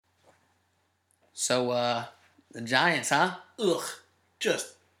So, the Giants, huh? Ugh.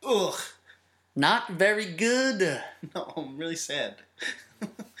 Just, ugh. Not very good. No, I'm really sad.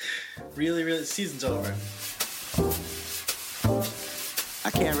 Really, season's over.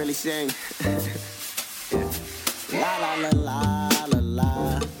 I can't really sing. La la la la la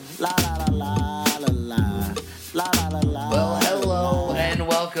la la la la la la la la la. Well, hello and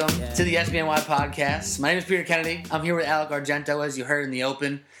welcome to the SBNY podcast. My name is Peter Kennedy. I'm here with Alec Argento, as you heard in the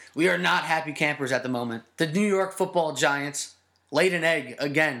open. We are not happy campers at the moment. The New York Football Giants laid an egg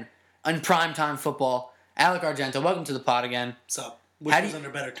again on primetime football. Alec Argento, welcome to the pod again. What's up? Wishes under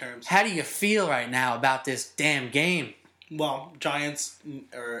better terms. How do you feel right now about this damn game? Well, Giants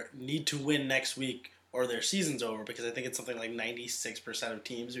need to win next week or their season's over, because I think it's something like 96% of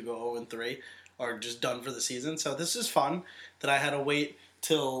teams who go 0-3 are just done for the season. So this is fun that I had to wait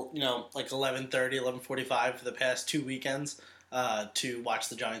till, like 11:30, 11:45 for the past 2 weekends to watch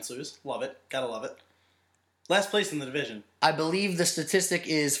the Giants lose. Love it. Gotta love it. Last place in the division. I believe the statistic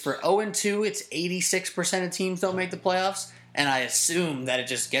is for 0-2, it's 86% of teams don't make the playoffs, and I assume that it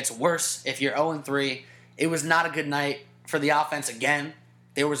just gets worse if you're 0-3. It was not a good night for the offense again.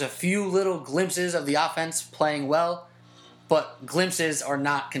 There was a few little glimpses of the offense playing well, but glimpses are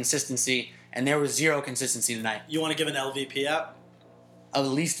not consistency, and there was zero consistency tonight. You want to give an LVP out? Of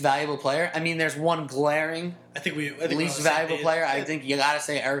the least valuable player? I mean, there's one glaring least valuable player. I think you got to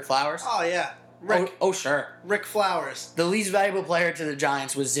say Eric Flowers. Oh, yeah. Rick. Oh, sure. Rick Flowers. The least valuable player to the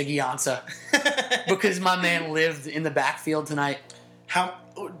Giants was Ziggy Ansah because my man lived in the backfield tonight.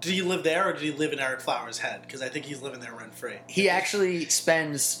 Did he live there, or did he live in Eric Flowers' head? Because I think he's living there rent-free. He actually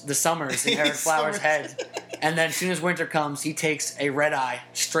spends the summers in Eric Flowers' head, and then as soon as winter comes, he takes a red eye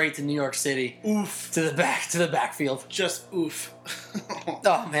straight to New York City. Oof. To the backfield. Just oof.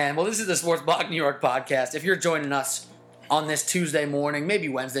 Oh, man. Well, this is the Sports Block New York podcast. If you're joining us on this Tuesday morning, maybe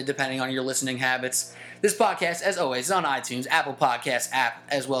Wednesday, depending on your listening habits, this podcast, as always, is on iTunes, Apple Podcasts app,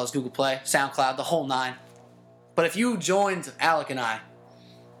 as well as Google Play, SoundCloud, the whole nine. But if you joined Alec and I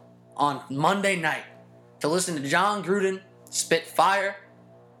on Monday night to listen to John Gruden spit fire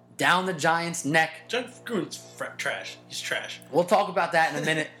down the Giants' neck. John Gruden's trash. He's trash. We'll talk about that in a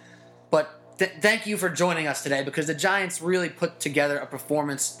minute. But thank you for joining us today, because the Giants really put together a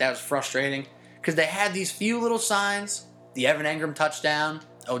performance that was frustrating, because they had these few little signs. The Evan Engram touchdown.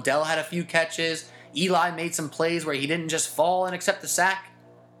 Odell had a few catches. Eli made some plays where he didn't just fall and accept the sack.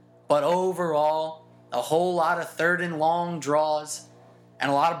 But overall, a whole lot of third and long draws and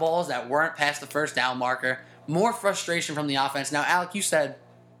a lot of balls that weren't past the first down marker. More frustration from the offense. Now, Alec, you said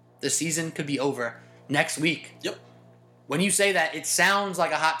the season could be over next week. Yep. When you say that, it sounds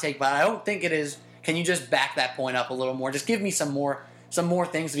like a hot take, but I don't think it is. Can you just back that point up a little more? Just give me some more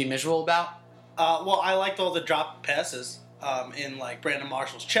things to be miserable about. Well, I liked all the drop passes in like Brandon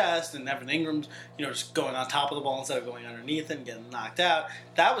Marshall's chest and Evan Ingram's, just going on top of the ball instead of going underneath it and getting knocked out.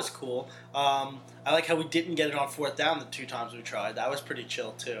 That was cool. I like how we didn't get it on fourth down the 2 times we tried. That was pretty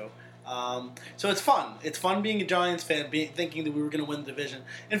chill too. So it's fun. It's fun being a Giants fan, thinking that we were going to win the division.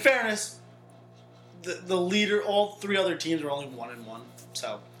 In fairness, the leader, all 3 other teams were only 1-1.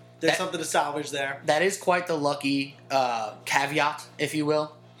 So there's something to salvage there. That is quite the lucky caveat, if you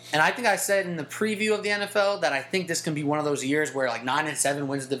will. And I think I said in the preview of the NFL that I think this can be one of those years where like 9-7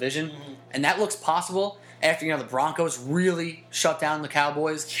 wins the division. Mm-hmm. And that looks possible after, the Broncos really shut down the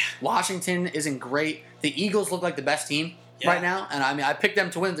Cowboys. Yeah. Washington isn't great. The Eagles look like the best team right now. And I mean, I picked them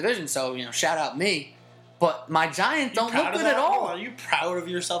to win the division, so, shout out me. But my Giants don't look good at all. Are you proud of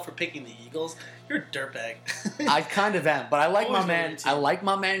yourself for picking the Eagles? You're a dirtbag. I kind of am. But I like my man. I like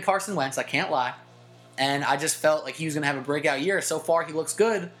my man Carson Wentz. I can't lie. And I just felt like he was going to have a breakout year. So far, he looks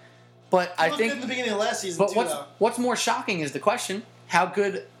good. But I think good in the beginning of last season, what's more shocking is the question: how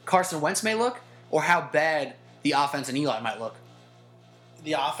good Carson Wentz may look, or how bad the offense and Eli might look.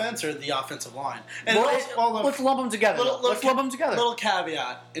 The offense or the offensive line? And let's lump them together. Let's lump them together. Little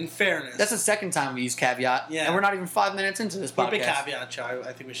caveat, in fairness. That's the second time we use caveat, and we're not even 5 minutes into this podcast. We're a big caveat, Joe.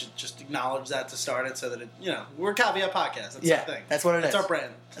 I think we should just acknowledge that to start it, so that we're a caveat podcast. That's our thing. That's what it is. That's our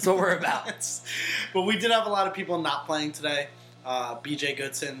brand. That's what we're about. But we did have a lot of people not playing today. B.J.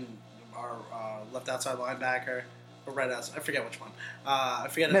 Goodson, our left outside linebacker, or right outside. I forget which one. I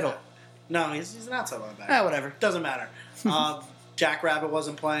forget. Middle. No, he's an outside linebacker. Whatever. Doesn't matter. Jack Rabbit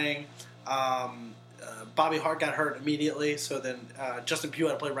wasn't playing. Bobby Hart got hurt immediately, so then Justin Pugh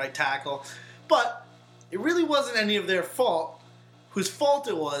had to play right tackle. But it really wasn't any of their fault. Whose fault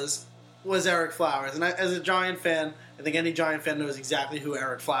it was Eric Flowers. And as a Giant fan, I think any Giant fan knows exactly who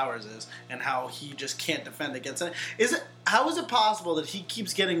Eric Flowers is and how he just can't defend against it. How is it possible that he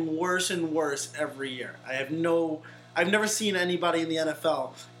keeps getting worse and worse every year? I've never seen anybody in the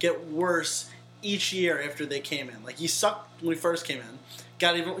NFL get worse each year after they came in. Like, he sucked when he first came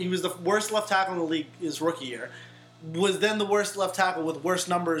in. He was the worst left tackle in the league his rookie year. Was then the worst left tackle with worst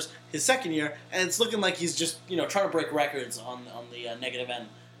numbers his second year, and it's looking like he's just trying to break records on the negative end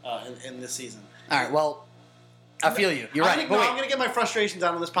in this season. All right, well, I feel you. You're right. I'm going to get my frustrations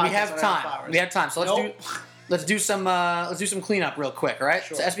out on this podcast. We have time. So let's do some cleanup real quick. All right.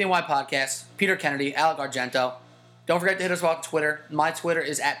 Sure. So SBNY podcast. Peter Kennedy, Alec Argento. Don't forget to hit us up on Twitter. My Twitter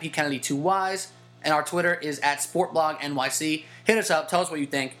is @PKennedy2Ys, and our Twitter is @SportblogNYC. Hit us up. Tell us what you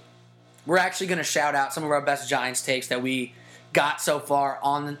think. We're actually going to shout out some of our best Giants takes that we got so far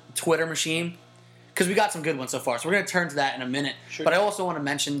on the Twitter machine, because we got some good ones so far. So we're going to turn to that in a minute. Sure. But I also want to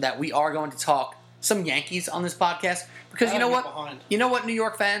mention that we are going to talk some Yankees on this podcast, because you know what, New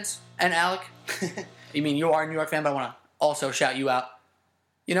York fans and Alec, I mean, you are a New York fan, but I want to also shout you out.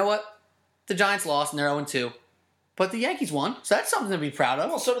 You know what? The Giants lost and they're 0-2, but the Yankees won, so that's something to be proud of.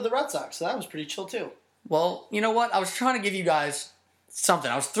 Well, so did the Red Sox, so that was pretty chill too. Well, you know what? I was trying to give you guys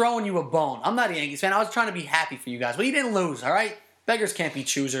something. I was throwing you a bone. I'm not a Yankees fan. I was trying to be happy for you guys, but you didn't lose. All right, beggars can't be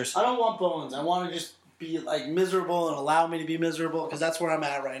choosers. I don't want bones. I want to just be like miserable and allow me to be miserable, because that's where I'm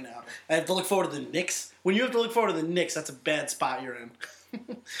at right now. I have to look forward to the Knicks. When you have to look forward to the Knicks, that's a bad spot you're in.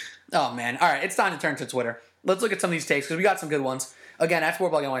 Oh man! All right, it's time to turn to Twitter. Let's look at some of these takes, because we got some good ones. Again,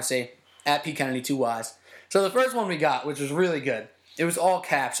 @SportblogNYC, @PKennedy2Ys. So the first one we got, which was really good, it was all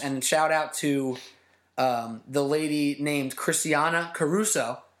caps, and shout out to the lady named Christiana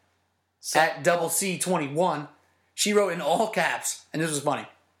Caruso @CC21. She wrote in all caps, and this was funny: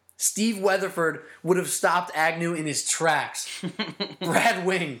 Steve Weatherford would have stopped Agnew in his tracks. Brad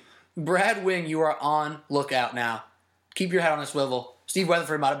Wing, you are on lookout now. Keep your head on a swivel. Steve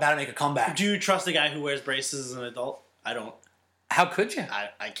Weatherford about to make a comeback. Do you trust a guy who wears braces as an adult? I don't. How could you?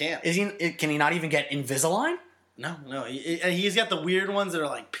 I can't. Can he not even get Invisalign? No. He's got the weird ones that are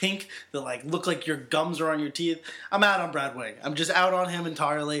like pink, that like look like your gums are on your teeth. I'm out on Brad Wing. I'm just out on him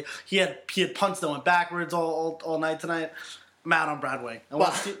entirely. He had punts that went backwards all night tonight. I'm out on Brad Wing.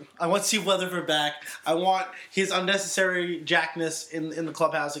 I want Steve Weatherford back. I want his unnecessary jackness in the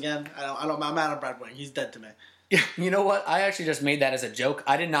clubhouse again. I'm out on Brad Wing. He's dead to me. You know what? I actually just made that as a joke.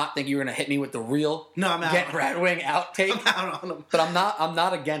 I did not think you were going to hit me with the real I'm out get Brad Wing out take. I'm out on him. But I'm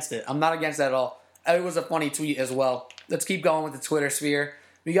not against it. I'm not against that at all. It was a funny tweet as well. Let's keep going with the Twitter sphere.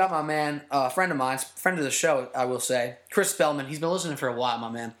 We got my man, a friend of mine, friend of the show, I will say, Chris Spellman. He's been listening for a while, my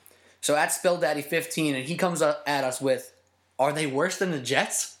man. So @SpellDaddy15, and he comes up at us with, "Are they worse than the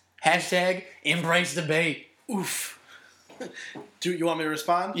Jets?" #embrace debate. Oof. Do you want me to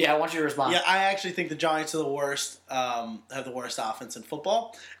respond? Yeah, I want you to respond. Yeah, I actually think the Giants are the worst, have the worst offense in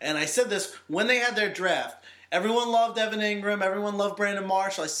football. And I said this when they had their draft. Everyone loved Evan Ingram. Everyone loved Brandon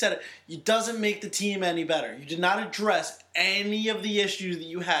Marshall. I said it. It doesn't make the team any better. You did not address any of the issues that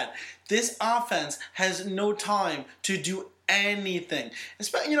you had. This offense has no time to do anything.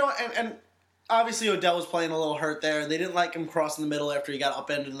 And obviously Odell was playing a little hurt there. They didn't like him crossing the middle after he got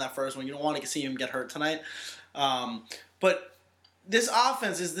upended in that first one. You don't want to see him get hurt tonight. But this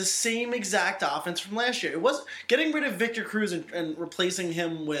offense is the same exact offense from last year. It was getting rid of Victor Cruz and replacing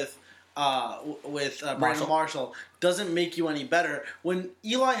him with Brandon Marshall doesn't make you any better when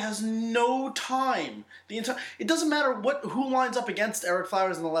Eli has no time. It doesn't matter who lines up against Eric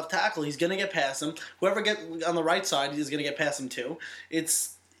Flowers in the left tackle. He's going to get past him. Whoever gets on the right side, he's going to get past him too.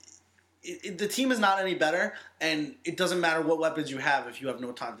 The team is not any better, and it doesn't matter what weapons you have if you have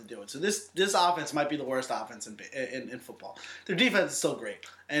no time to do it. So this offense might be the worst offense in football. Their defense is still great,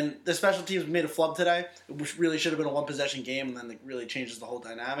 and the special teams made a flub today, which really should have been a one-possession game, and then it really changes the whole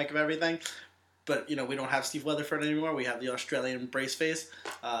dynamic of everything. But, we don't have Steve Weatherford anymore. We have the Australian brace face.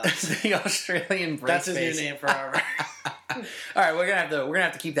 The Australian brace That's face. his new name forever. All right, we're gonna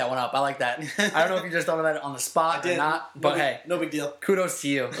have to keep that one up. I like that. I don't know if you just thought about it on the spot or not, but hey, no big deal. Kudos to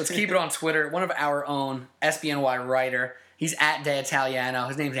you. Let's keep it on Twitter. One of our own SBNY writer. He's @DeItaliano.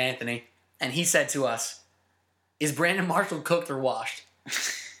 His name's Anthony, and he said to us, "Is Brandon Marshall cooked or washed?"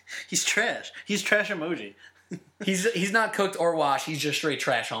 He's trash. He's trash emoji. He's not cooked or washed. He's just straight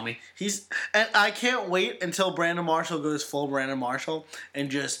trash, homie. And I can't wait until Brandon Marshall goes full Brandon Marshall and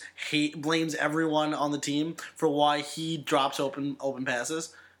just blames everyone on the team for why he drops open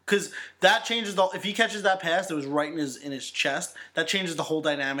passes. Because that changes if he catches that pass that was right in his chest, that changes the whole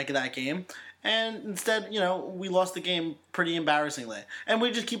dynamic of that game. And instead, we lost the game pretty embarrassingly. And we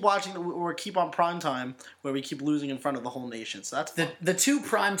just keep watching, or keep on prime time, where we keep losing in front of the whole nation. So that's the two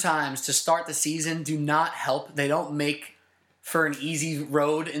prime times to start the season do not help. They don't make for an easy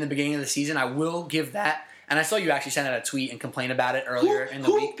road in the beginning of the season. I will give that. And I saw you actually send out a tweet and complain about it earlier in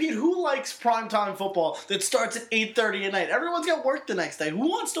the week. Pete, who likes primetime football that starts at 8:30 at night? Everyone's got work the next day. Who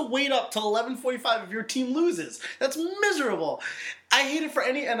wants to wait up till 11:45 if your team loses? That's miserable. I hate it for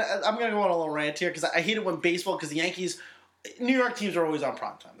any, and I'm going to go on a little rant here because I hate it when baseball, because the Yankees, New York teams are always on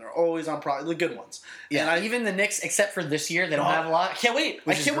primetime. They're always on primetime, the good ones. Yeah, And even the Knicks, except for this year, they don't have a lot. I can't wait.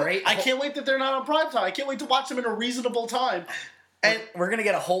 Which is great. I can't wait that they're not on primetime. I can't wait to watch them in a reasonable time. And we're going to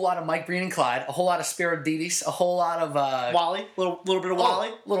get a whole lot of Mike Breen and Clyde, a whole lot of Spirididis, a whole lot of Wally, little bit of Wally,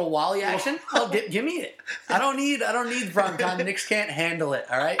 little Wally action. Oh, give me it. I don't need prime time. The Knicks can't handle it.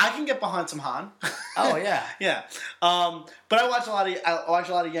 All right. I can get behind some Han. Oh yeah, yeah. But I watch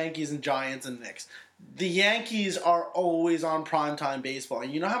a lot of Yankees and Giants and Knicks. The Yankees are always on primetime baseball.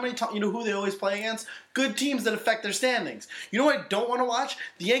 And you know how many times, you know who they always play against? Good teams that affect their standings. You know what I don't want to watch?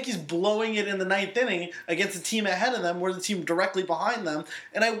 The Yankees blowing it in the ninth inning against a team ahead of them, or the team directly behind them.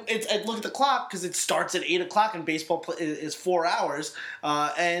 And I look at the clock because it starts at 8 o'clock and baseball is 4 hours.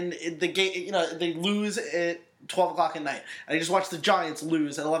 And the game, they lose at 12 o'clock at night. And I just watched the Giants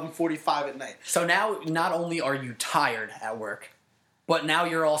lose at 11:45 at night. So now, not only are you tired at work, but now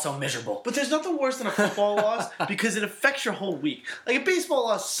you're also miserable. But there's nothing worse than a football loss because it affects your whole week. Like, a baseball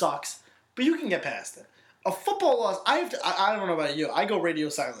loss sucks, but you can get past it. A football loss, I don't know about you. I go radio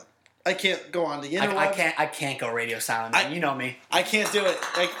silent. I can't go on the internet. I can't go radio silent, man. You know me. I can't do it.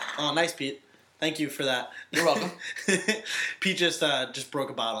 Oh, nice, Pete. Thank you for that. You're welcome. Pete just broke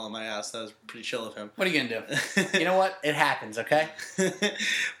a bottle in my ass. That was pretty chill of him. What are you going to do? You know what? It happens, okay?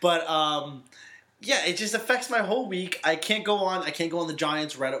 But, yeah, it just affects my whole week. I can't go on the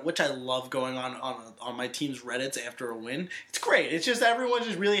Giants Reddit, which I love going on my team's Reddits after a win. It's great. It's just everyone's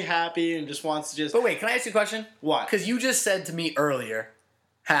just really happy and just wants to just... But wait, can I ask you a question? What? Because you just said to me earlier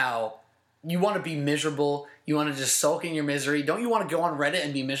how you want to be miserable, you want to just sulk in your misery. Don't you want to go on Reddit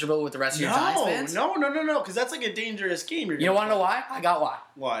and be miserable with the rest of your Giants fans? No, because that's like a dangerous game. You want to know why? I got why.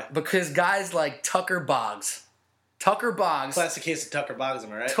 Why? Because guys like Tucker Boggs. Classic case of Tucker Boggs,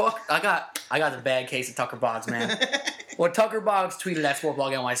 am I right? I got the bad case of Tucker Boggs, man. Well, Tucker Boggs tweeted at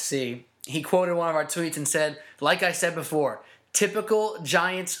Sportblog NYC. He quoted one of our tweets and said, like I said before, typical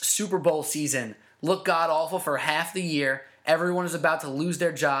Giants Super Bowl season. Look god-awful for half the year. Everyone is about to lose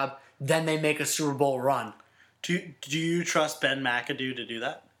their job. Then they make a Super Bowl run. Do you trust Ben McAdoo to do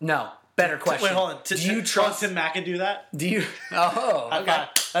that? No. Better question. Wait, hold on. Do you trust Tim McAdoo that? Do you? Oh, okay.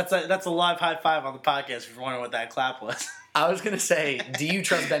 That's a live high five on the podcast if you're wondering what that clap was. I was going to say, do you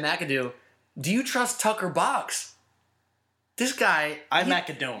trust Ben McAdoo? Do you trust Tucker Boggs? This guy...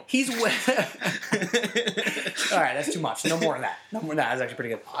 McAdoo. He's... All right, that's too much. No more of that. That's actually pretty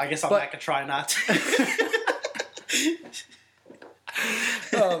good. I guess I'll try not to.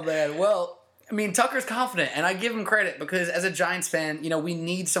 Oh, man. Well, I mean, Tucker's confident, and I give him credit because as a Giants fan, we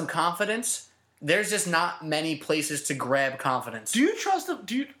need some confidence. There's just not many places to grab confidence. Do you trust him?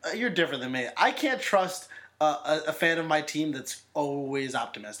 You're different than me. I can't trust a fan of my team that's always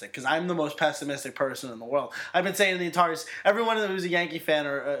optimistic because I'm the most pessimistic person in the world. I've been saying everyone who's a Yankee fan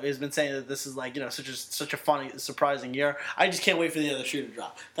has been saying that this is like such a funny, surprising year. I just can't wait for the other shoe to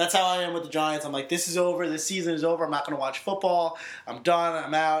drop. That's how I am with the Giants. I'm like, this is over. This season is over. I'm not going to watch football. I'm done.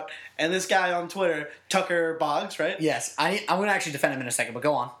 I'm out. And this guy on Twitter, Tucker Boggs, right? Yes, I'm going to actually defend him in a second, but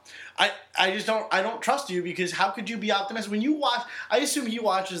go on. I don't trust you because how could you be optimistic when you watch? I assume he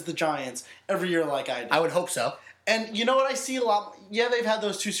watches the Giants every year like I do. I would hope so. And you know what I see a lot? Yeah, they've had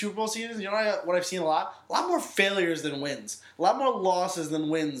those 2 Super Bowl seasons. You know what I've seen a lot? A lot more failures than wins. A lot more losses than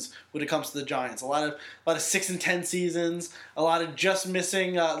wins when it comes to the Giants. A lot of 6-10 seasons. A lot of just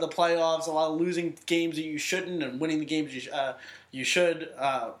missing the playoffs. A lot of losing games that you shouldn't and winning the games you should.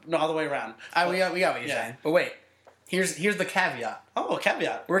 No, other way around. We got what you're saying. But wait. Here's the caveat. Oh, a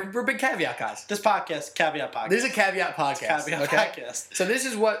caveat. We're big caveat guys. This podcast, caveat podcast. This is a caveat podcast. Podcast. So this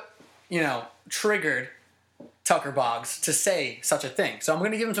is what, triggered Tucker Boggs to say such a thing. So I'm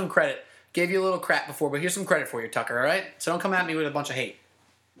going to give him some credit. Gave you a little crap before, but here's some credit for you, Tucker, all right? So don't come at me with a bunch of hate.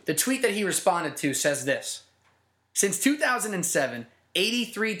 The tweet that he responded to says this. Since 2007,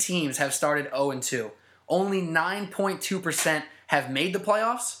 83 teams have started 0-2. Only 9.2% have made the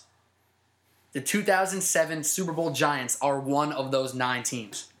playoffs. The 2007 Super Bowl Giants are one of those 9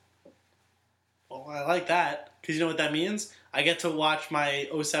 teams. Well, I like that because you know what that means? I get to watch my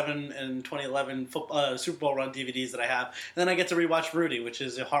 2007 and 2011 Super Bowl run DVDs that I have, and then I get to rewatch Rudy, which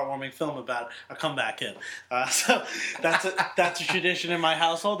is a heartwarming film about a comeback kid. So that's a tradition in my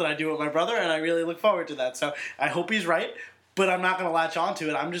household that I do with my brother, and I really look forward to that. So I hope he's right, but I'm not going to latch onto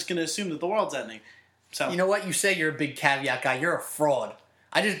it. I'm just going to assume that the world's ending. So you know what? You say you're a big caveat guy. You're a fraud.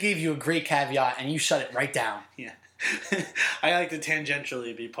 I just gave you a great caveat, and you shut it right down. Yeah. I like to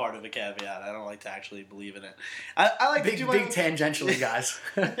tangentially be part of a caveat. I don't like to actually believe in it. I like Big to do big tangentially, guys.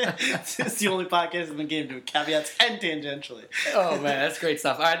 It's the only podcast in the game doing caveats and tangentially. Oh man, that's great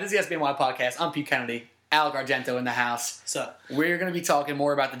stuff. All right, this is the SBNY podcast. I'm Pete Kennedy. Alec Argento in the house. So We're going to be talking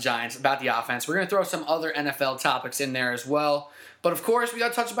more about the Giants, about the offense. We're going to throw some other NFL topics in there as well. But of course, we got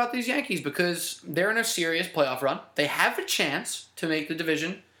to touch about these Yankees because they're in a serious playoff run. They have a chance to make the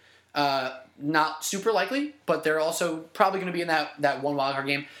division. Not super likely, but they're also probably going to be in that one wild card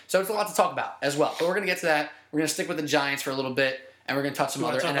game. So it's a lot to talk about as well. But we're going to get to that. We're going to stick with the Giants for a little bit, and we're going to touch some you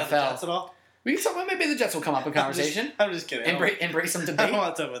other want to talk NFL. about the Jets at all? We can talk about maybe the Jets will come up in conversation. I'm just kidding. Embrace some I debate. don't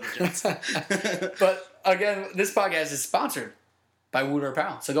want to talk about the Jets. But again, this podcast is sponsored by Wooter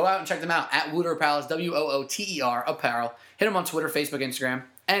Apparel. So go out and check them out at Wooter Apparel. It's WOOTER Apparel. Hit them on Twitter, Facebook, Instagram,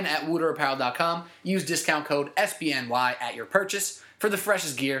 and at WooterApparel.com. Use discount code SBNY at your purchase for the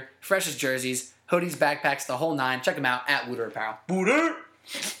freshest gear, freshest jerseys, hoodies, backpacks, the whole nine. Check them out at Wooter Apparel. Booter.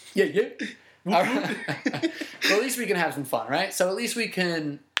 Yeah. All right. Well, at least we can have some fun, right? So at least we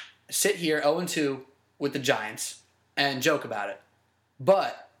can sit here 0-2 with the Giants and joke about it.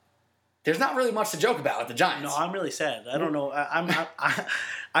 But there's not really much to joke about with the Giants. No, I'm really sad. I don't know.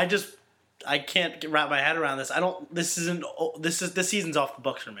 I can't wrap my head around this. This season's off the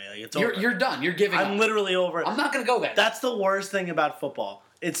books for me. Like, it's over. You're done. You're giving up. I'm literally over it. I'm not going to go there. That's the worst thing about football.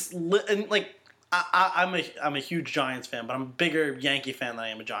 I'm a huge Giants fan, but I'm a bigger Yankee fan than I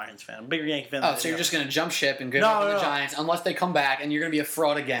am a Giants fan. I'm a bigger Yankee fan. Oh, so you're just going to jump ship and give up on the Giants unless they come back and you're going to be a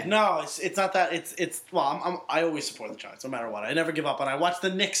fraud again. No, it's not that. I always support the Giants no matter what. I never give up, and I watch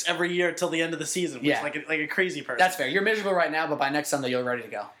the Knicks every year till the end of the season. Which is like a crazy person. That's fair. You're miserable right now, but by next Sunday you're ready to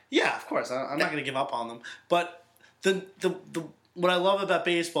go. Yeah, of course. I'm not going to give up on them. But the what I love about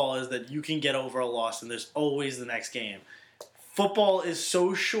baseball is that you can get over a loss, and there's always the next game. Football is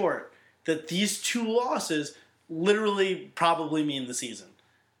so short that these two losses literally probably mean the season.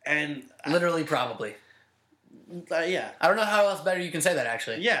 And literally probably. Yeah. I don't know how else better you can say that,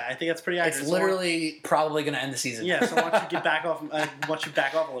 actually. Yeah, I think that's pretty accurate. It's literally probably going to end the season. Yeah, so why don't you get back off? Why don't you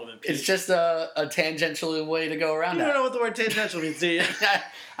back off a little bit, Pete? It's just a tangential way to go around You that. don't know what the word tangential means, do you?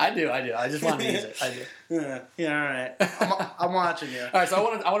 I do. I just wanted to use it. I do. Yeah, all right. I'm watching you. All right, so I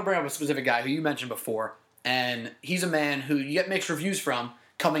want to bring up a specific guy who you mentioned before, and he's a man who you get mixed reviews from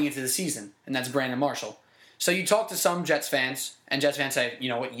coming into the season, and that's Brandon Marshall. So you talk to some Jets fans, and Jets fans say, you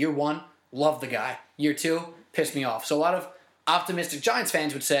know what, year one, love the guy. Year two, pissed me off. So a lot of optimistic Giants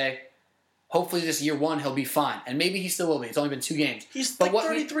fans would say, hopefully this year one he'll be fine. And maybe he still will be. It's only been 2 games. He's like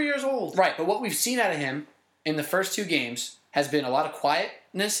 33 years old. Right, but what we've seen out of him in the first 2 games has been a lot of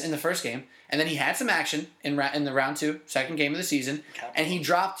quietness in the first game, and then he had some action in the round 2, second game of the season, and he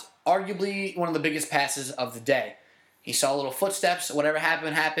dropped arguably one of the biggest passes of the day. He saw little footsteps. Whatever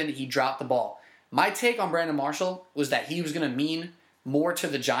happened. He dropped the ball. My take on Brandon Marshall was that he was going to mean more to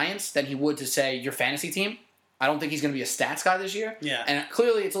the Giants than he would to, say, your fantasy team. I don't think he's going to be a stats guy this year. Yeah. And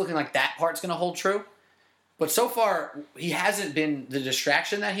clearly it's looking like that part's going to hold true. But so far, he hasn't been the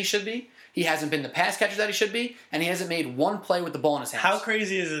distraction that he should be. He hasn't been the pass catcher that he should be, and he hasn't made one play with the ball in his hands. How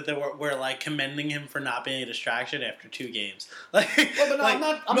crazy is it that we're like commending him for not being a distraction after 2 games? Like, well, but no, I'm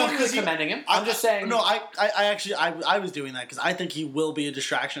not really commending him. I'm just saying. No, I was doing that because I think he will be a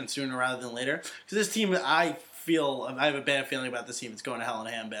distraction sooner rather than later. Because this team, I have a bad feeling about this team. It's going to hell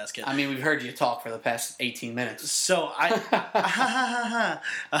in a handbasket. I mean, we've heard you talk for the past 18 minutes. So I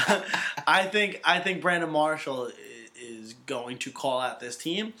think Brandon Marshall is going to call out this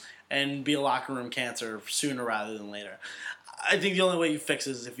team and be a locker room cancer sooner rather than later. I think the only way you fix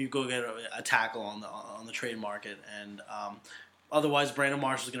it is if you go get a tackle on the trade market, and otherwise Brandon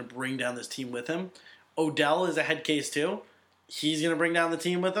Marshall is going to bring down this team with him. Odell is a head case too. He's going to bring down the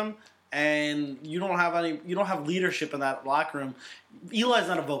team with him, and you don't have leadership in that locker room. Eli's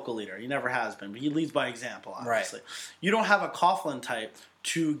not a vocal leader. He never has been, but he leads by example, obviously. Right. You don't have a Coughlin type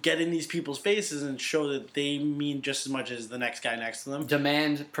to get in these people's faces and show that they mean just as much as the next guy next to them.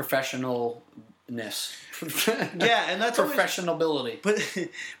 Demand professionalness. Yeah, and that's professionality. But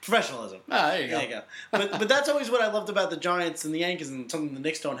professionalism. Oh, there you go. There you go. But that's always what I loved about the Giants and the Yankees, and something the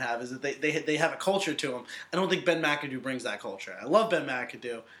Knicks don't have, is that they have a culture to them. I don't think Ben McAdoo brings that culture. I love Ben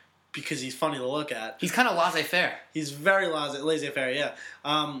McAdoo because he's funny to look at. He's kind of laissez-faire. He's very laissez-faire, yeah.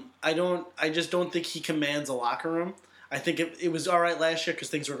 I just don't think he commands a locker room. I think it was all right last year because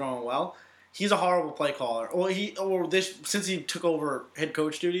things were going well. He's a horrible play caller. Since he took over head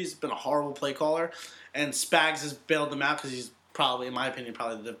coach duties, he's been a horrible play caller. And Spags has bailed him out because he's probably, in my opinion,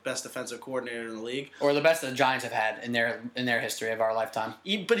 probably the best defensive coordinator in the league. Or the best that the Giants have had in their history of our lifetime.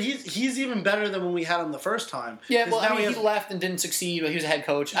 But he's even better than when we had him the first time. Yeah, well, Now I mean, he left and didn't succeed, but he was a head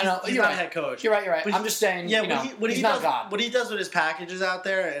coach. I know he's you're not right. a head coach. You're right. But I'm just saying. Yeah, he's not God. What he does with his packages out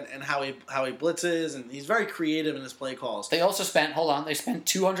there and how he blitzes, and he's very creative in his play calls. They also spent. Hold on. They spent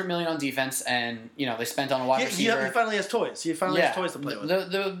 $200 million on defense, and they spent on a wide receiver. He finally has toys. He finally has toys to play with.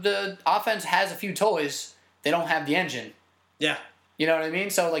 The offense has a few toys. They don't have the engine. Yeah. You know what I mean?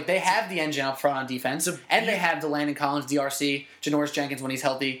 So, they have the engine up front on defense, and they have the Landon Collins, DRC, Janoris Jenkins when he's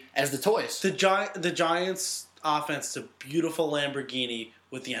healthy as the toys. The Giants' offense is a beautiful Lamborghini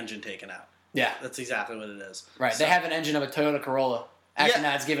with the engine taken out. Yeah. That's exactly what it is. Right. They have an engine of a Toyota Corolla. Actually,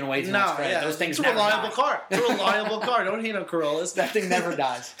 that's giving way too much credit. Those things it's a never reliable die. car. It's a reliable car. Don't hate on Corollas. That thing never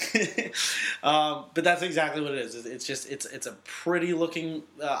dies. But that's exactly what it is. It's a pretty looking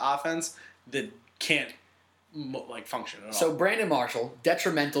offense that can't function at all. So Brandon Marshall,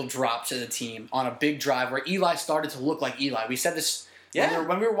 detrimental drop to the team on a big drive where Eli started to look like Eli. We said this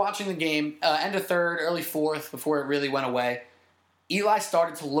when we were watching the game, end of third, early fourth, before it really went away. Eli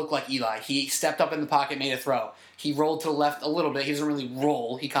started to look like Eli. He stepped up in the pocket, made a throw. He rolled to the left a little bit. He doesn't really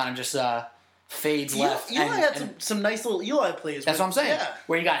roll. He kind of just fades left. Eli had some nice little Eli plays. That's what I'm saying. Yeah.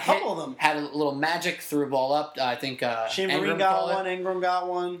 Where he got hit, couple of them. had a little magic, threw a ball up. I think Shane Vereen Ingram got called one. it. Ingram got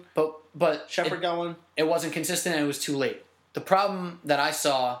one. But Shepard got one. It wasn't consistent and it was too late. The problem that I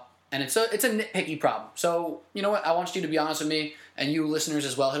saw, and it's a nitpicky problem. So, you know what? I want you to be honest with me, and you listeners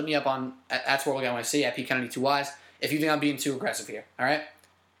as well. Hit me up on at Swirl I want to see at P Kennedy 2Ys if you think I'm being too aggressive here. All right?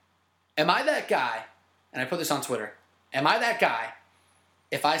 Am I that guy, and I put this on Twitter, am I that guy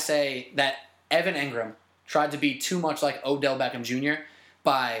if I say that Evan Ingram tried to be too much like Odell Beckham Jr.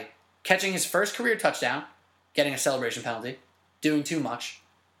 by catching his first career touchdown, getting a celebration penalty, doing too much,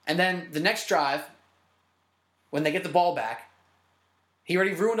 and then the next drive, when they get the ball back, he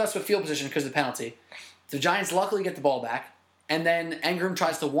already ruined us with field position because of the penalty. The Giants luckily get the ball back, and then Ingram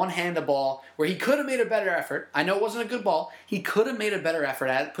tries to one-hand the ball where he could have made a better effort. I know it wasn't a good ball. He could have made a better effort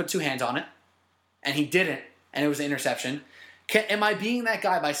at it, put two hands on it, and he didn't, and it was an interception. Am I being that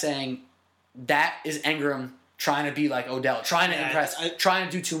guy by saying that is Ingram trying to be like Odell, trying to impress, trying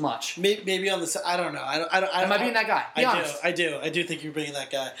to do too much? Maybe on the. I don't know. Am I being that guy? Be honest. I do think you're being that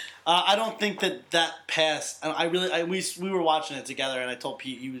guy. I don't think that pass. We were watching it together, and I told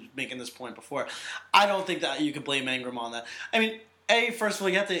Pete he was making this point before. I don't think that you could blame Ingram on that. I mean, first of all,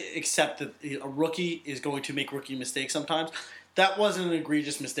 you have to accept that a rookie is going to make rookie mistakes sometimes. That wasn't an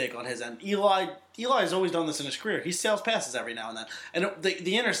egregious mistake on his end. Eli has always done this in his career. He sails passes every now and then. And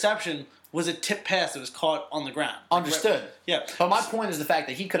the interception was a tip pass that was caught on the ground. Understood. Yeah. But my point is the fact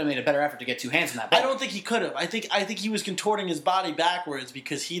that he could have made a better effort to get two hands on that ball. I don't think he could have. I think he was contorting his body backwards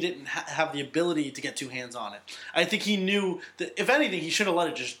because he didn't have the ability to get two hands on it. I think he knew that, if anything, he should have let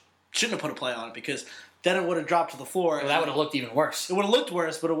it shouldn't have put a play on it because then it would have dropped to the floor. Well, that would have looked even worse. It would have looked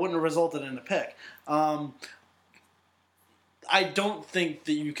worse, but it wouldn't have resulted in a pick. I don't think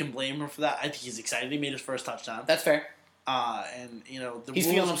that you can blame him for that. I think he's excited. He made his first touchdown. That's fair. And he's rules,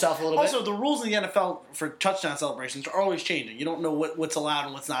 feeling himself a little bit. Also, the rules in the NFL for touchdown celebrations are always changing. You don't know what's allowed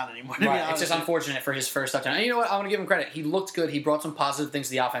and what's not anymore. Right. It's just unfortunate for his first touchdown. And you know what? I want to give him credit. He looked good. He brought some positive things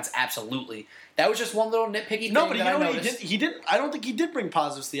to the offense. Absolutely. That was just one little nitpicky thing. No, but you know I what he didn't. I don't think he did bring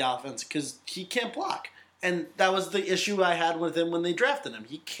positives to the offense because he can't block. And that was the issue I had with him when they drafted him.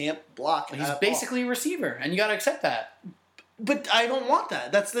 He can't block. He's basically a receiver, and you got to accept that. But I don't want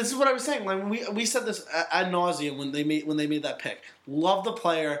that. This is what I was saying. Like we said this ad nauseum when they made that pick. Love the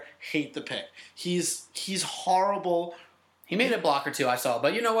player, hate the pick. He's horrible. He made a block or two, I saw,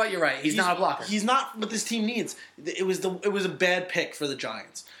 but you know what? You're right. He's not a blocker. He's not what this team needs. It was a bad pick for the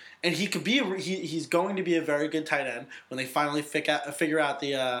Giants. And he could be he's going to be a very good tight end when they finally figure out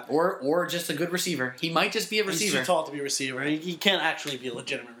the or just a good receiver. He might just be a receiver. He's too tall to be a receiver. He can't actually be a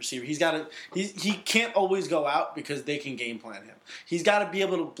legitimate receiver. He can't always go out because they can game plan him. He's got to be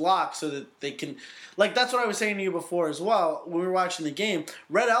able to block so that they can. Like that's what I was saying to you before as well. When we were watching the game,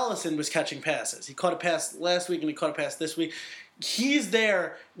 Red Ellison was catching passes. He caught a pass last week and he caught a pass this week. He's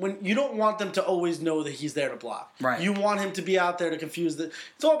there when you don't want them to always know that he's there to block. Right. You want him to be out there to confuse the.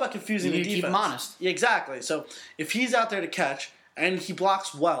 It's all about confusing the defense. Keep him honest. Yeah, exactly. So if he's out there to catch and he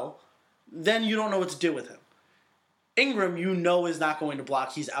blocks well, then you don't know what to do with him. Ingram, is not going to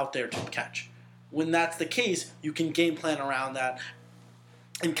block. He's out there to catch. When that's the case, you can game plan around that.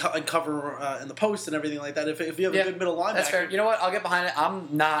 And cover in the post and everything like that. If you have a good middle linebacker, that's fair. You know what? I'll get behind it. I'm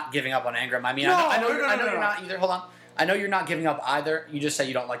not giving up on Ingram. I mean, No, I know no, you're not either. Hold on. I know you're not giving up either. You just say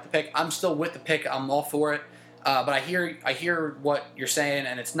you don't like the pick. I'm still with the pick. I'm all for it. But I hear what you're saying,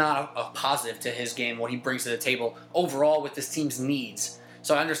 and it's not a positive to his game, what he brings to the table overall with this team's needs.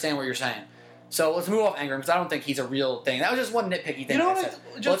 So I understand what you're saying. So let's move off Ingram, because I don't think he's a real thing. That was just one nitpicky thing. You know I what?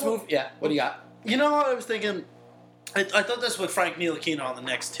 said. Let's move. Yeah, what do you got? You know what I was thinking? I thought this with Frank Ntilikina on the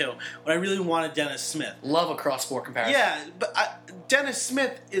Knicks too. But I really wanted Dennis Smith. Love a cross-sport comparison. Yeah, but Dennis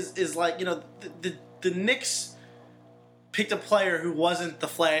Smith is like, you know, the Knicks picked a player who wasn't the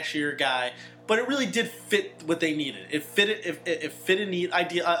flashier guy, but it really did fit what they needed. It fit a need.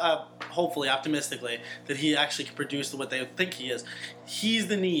 Hopefully, optimistically, that he actually can produce what they think he is. He's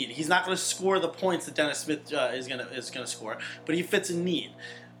the need. He's not going to score the points that Dennis Smith is going to score, but he fits a need.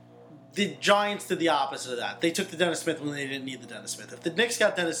 The Giants did the opposite of that. They took the Dennis Smith when they didn't need the Dennis Smith. If the Knicks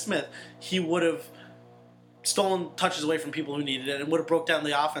got Dennis Smith, he would have stolen touches away from people who needed it and would have broke down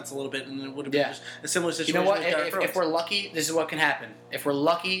the offense a little bit, and it would have been just a similar situation. You know what? With Derrick Rose. If we're lucky, this is what can happen. If we're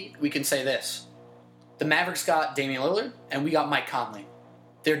lucky, we can say this. The Mavericks got Damian Lillard, and we got Mike Conley.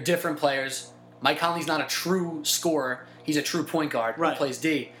 They're different players. Mike Conley's not a true scorer. He's a true point guard who plays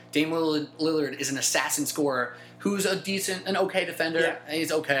D. Damian Lillard is an assassin scorer who's an okay defender. Yeah.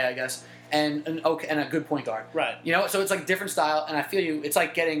 He's okay, I guess, and a good point guard. Right. You know, so it's like different style, and I feel you. It's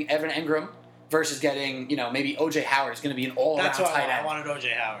like getting Evan Ingram versus getting, you know, maybe O.J. Howard is going to be an all-around tight end. I wanted O.J.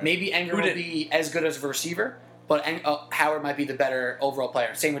 Howard. Maybe Ingram will be as good as a receiver, but Howard might be the better overall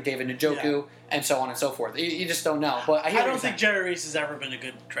player. Same with David Njoku, and so on and so forth. You just don't know. But I don't think Jerry Reese has ever been a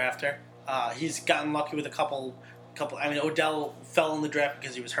good drafter. He's gotten lucky with a couple. I mean, Odell fell in the draft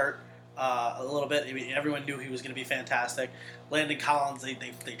because he was hurt a little bit. I mean, everyone knew he was going to be fantastic. Landon Collins,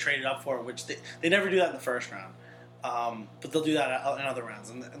 they traded up for, which they never do that in the first round. But they'll do that in other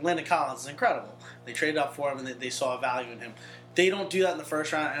rounds. And Landon Collins is incredible. They traded up for him, and they saw a value in him. They don't do that in the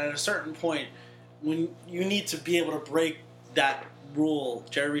first round. And at a certain point, when you need to be able to break that rule,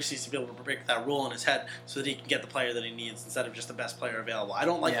 Jerry Reese needs to be able to break that rule in his head so that he can get the player that he needs instead of just the best player available. I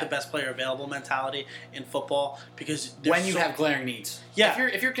don't like the best player available mentality in football because when you have glaring needs. Yeah.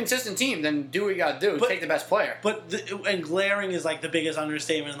 If you're a consistent team, then do what you got to do. Take the best player. And glaring is like the biggest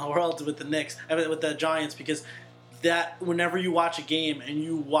understatement in the world with the Knicks, with the Giants, because that whenever you watch a game and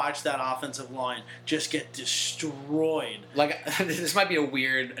you watch that offensive line just get destroyed. Like, this might be a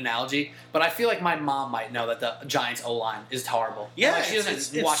weird analogy, but I feel like my mom might know that the Giants O-line is horrible. Yeah, like, she doesn't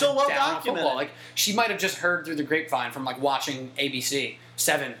it's watch so it well down on documented. football. Like, she might have just heard through the grapevine from like watching ABC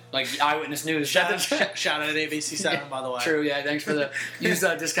 7, like Eyewitness News. Shout out ABC 7, by the way. True, yeah. Thanks for the use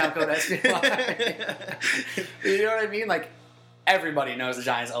discount code SBY. You know what I mean? Like, everybody knows the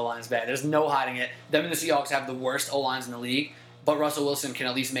Giants' O-line is bad. There's no hiding it. Them and the Seahawks have the worst O-lines in the league, but Russell Wilson can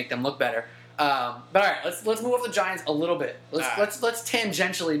at least make them look better. But all right, let's move off the Giants a little bit. Let's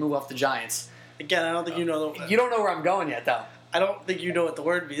tangentially move off the Giants. Again, I don't think you know. You don't know where I'm going yet, though. I don't think you know what the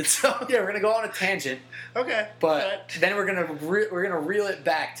word means. So. Yeah, we're gonna go on a tangent. Okay. But then we're gonna reel it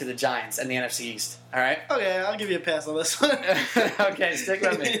back to the Giants and the NFC East. All right. Okay, I'll give you a pass on this one. Okay, stick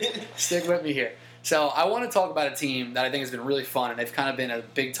with me. Stick with me here. So I want to talk about a team that I think has been really fun, and they've kind of been a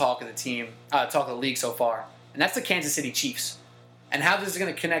big talk of the league so far, and that's the Kansas City Chiefs. And how this is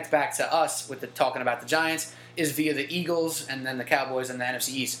going to connect back to us with talking about the Giants is via the Eagles and then the Cowboys and the NFC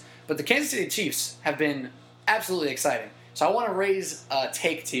East. But the Kansas City Chiefs have been absolutely exciting. So I want to raise a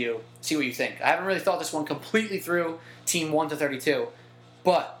take to you, see what you think. I haven't really thought this one completely through, team 1 to 32,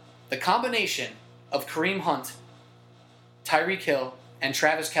 but the combination of Kareem Hunt, Tyreek Hill, and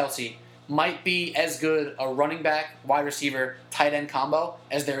Travis Kelce might be as good a running back, wide receiver, tight end combo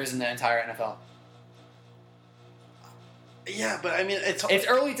as there is in the entire NFL. Yeah, but I mean, it's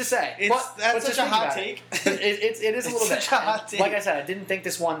early to say. That's such a hot take. It is a little bit. Such a hot take. Like I said, I didn't think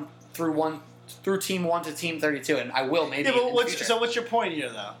this one through team 1 to team 32, and I will maybe. Yeah, but in the future. what's your point here,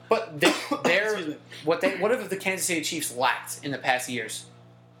 though? But what have the Kansas City Chiefs lacked in the past years?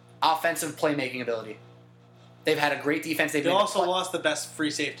 Offensive playmaking ability. They've had a great defense. They also lost the best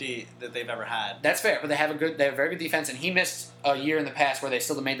free safety that they've ever had. That's fair, but they have a very good defense, and he missed a year in the past where they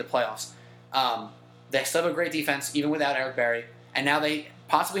still made the playoffs. They still have a great defense, even without Eric Berry, and now they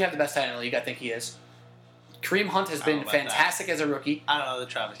possibly have the best tight end in the league. I think he is. Kareem Hunt has been fantastic as a rookie. I don't know the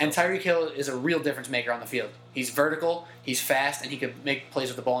Travis. And Tyreek Hill is a real difference maker on the field. He's vertical, he's fast, and he can make plays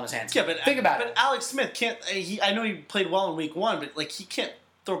with the ball in his hands. Yeah, but think about it. But Alex Smith can't. I know he played well in week 1, but like he can't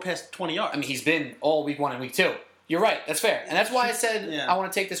throw past 20 yards. I mean, he's been all week 1 and week 2. You're right. That's fair, and that's why I said I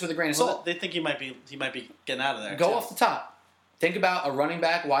want to take this with a grain of salt. They think he might be getting out of there. Go off the top. Think about a running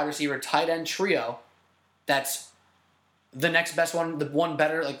back, wide receiver, tight end trio. That's the next best one. The one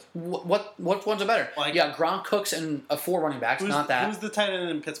better. Like what ones are better? Like, yeah, Gronk, Cooks, and 4 running backs. Not that. Who's the tight end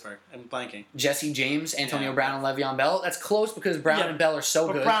in Pittsburgh? I'm blanking. Jesse James, Antonio Brown, and Le'Veon Bell. That's close because Brown and Bell are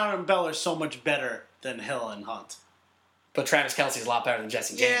so good. Brown and Bell are so much better than Hill and Hunt. But Travis Kelce's a lot better than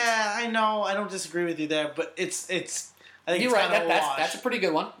Jesse James. Yeah, I know. I don't disagree with you there, but it's. I think You're it's right. kind of a wash. That's a pretty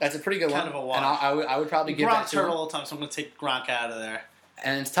good one. That's a pretty good Kind one. of a wash. And I would probably give that Gronk's to hurt him. all the time, so I'm going to take Gronk out of there.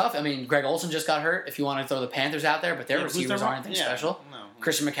 And it's tough. I mean, Greg Olsen just got hurt. If you want to throw the Panthers out there, but their Yeah, who's receivers their- aren't anything yeah, special. no.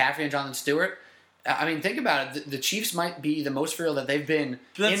 Christian McCaffrey and Jonathan Stewart. I mean, think about it. The Chiefs might be the most real that they've been in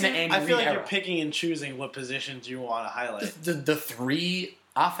the Andy I Reid feel like era. you're picking and choosing what positions you want to highlight. The three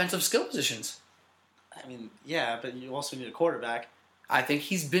offensive skill positions. I mean, yeah, but you also need a quarterback. I think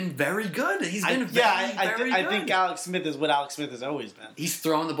he's been very good. He's been I very think good. Alex Smith is what Alex Smith has always been. He's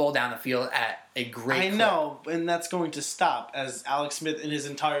throwing the ball down the field at a great I clip. know, and that's going to stop, as Alex Smith in his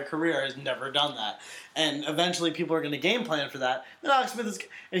entire career has never done that. And eventually people are going to game plan for that. And Alex Smith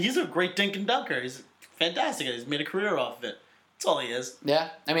and he's a great dink and dunker. He's fantastic. He's made a career off of it. That's all he is. Yeah.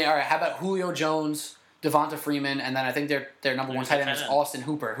 I mean, all right, how about Julio Jones, Devonta Freeman, and then I think their number one tight end is Austin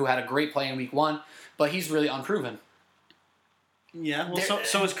Hooper, who had a great play in week 1, but he's really unproven. Yeah, well,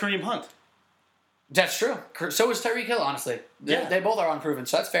 so is Kareem Hunt. That's true. So is Tyreek Hill, honestly. Yeah. They both are unproven,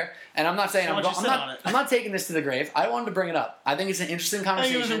 so that's fair. And I'm not saying So why don't you sit on it? I'm not taking this to the grave. I wanted to bring it up. I think it's an interesting I think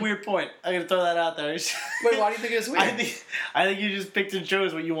conversation. it was a weird point. I'm going to throw that out there. Wait, why do you think it's weird? I think you just picked and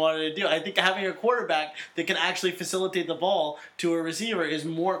chose what you wanted to do. I think having a quarterback that can actually facilitate the ball to a receiver is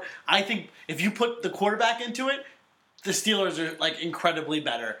more. I think if you put the quarterback into it, the Steelers are like incredibly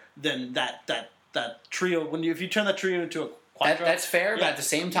better than that trio. If you turn that trio into a quadro, That's fair, but yeah. at the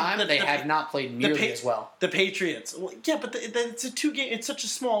same time, they have not played nearly as well. The Patriots, well, yeah, but it's a 2-game. It's such a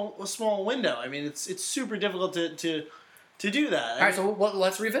small window. I mean, it's super difficult to do that. All right, so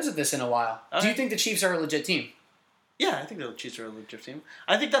let's revisit this in a while. Do you Okay. think the Chiefs are a legit team? Yeah, I think the Chiefs are a legit team.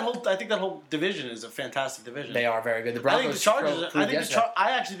 I think that whole division is a fantastic division. They are very good. The I Broncos think the Chargers. proved yesterday.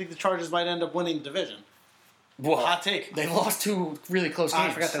 I actually think the Chargers might end up winning the division. Well, Hot take. They lost 2 really close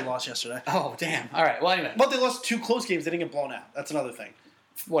games. I forgot they lost yesterday. Oh, damn. All right, well, anyway. But they lost 2 close games. They didn't get blown out. That's another thing.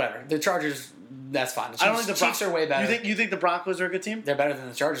 Whatever. The Chargers, that's fine. The Chiefs, I don't think the Chiefs are way better. You think the Broncos are a good team? They're better than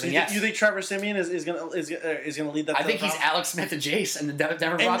the Chargers, and yes. You think Trevor Siemian is gonna lead that? I to think the he's Broncos? Alex Smith and Jace, and the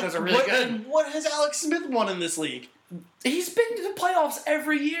Denver Broncos are really what, good. And what has Alex Smith won in this league? He's been to the playoffs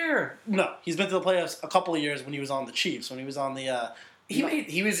every year. No, he's been to the playoffs a couple of years when he was on the Chiefs. When he was on the. He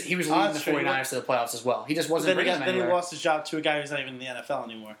was leading the that's true. 49ers to the playoffs as well. He just wasn't Then bringing them he anywhere. lost his job to a guy who's not even in the NFL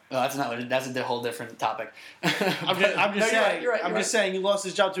anymore. Well, that's a whole different topic. I'm just saying. You're right. I'm just saying he lost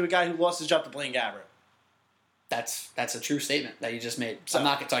his job to a guy who lost his job to Blaine Gabbert. That's a true statement that you just made. So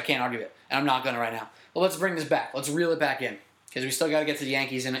I can't argue it, and I'm not going to right now. Well, let's bring this back. Let's reel it back in because we still got to get to the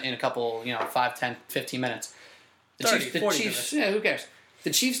Yankees in a couple, 5, 10, 15 minutes. The 30, Chiefs, 40 Chiefs, minutes. yeah, who cares?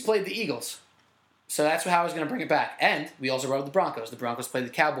 The Chiefs played the Eagles, so that's how I was going to bring it back. And we also rode the Broncos. The Broncos played the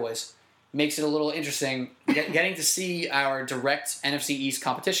Cowboys. Makes it a little interesting getting to see our direct NFC East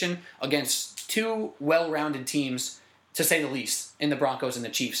competition against 2 well-rounded teams, to say the least, in the Broncos and the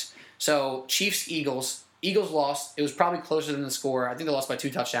Chiefs. So Chiefs-Eagles. Eagles lost. It was probably closer than the score. I think they lost by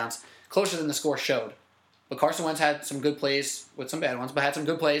 2 touchdowns. Closer than the score showed. But Carson Wentz had some good plays with some bad ones, but had some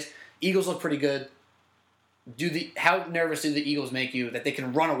good plays. Eagles look pretty good. How nervous do the Eagles make you that they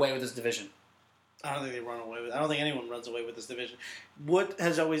can run away with this division? I don't think they run away with. I don't think anyone runs away with this division. What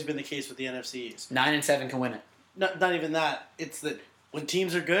has always been the case with the NFC East? 9-7 can win it. Not even that. It's that when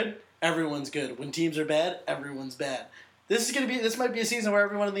teams are good, everyone's good. When teams are bad, everyone's bad. This might be a season where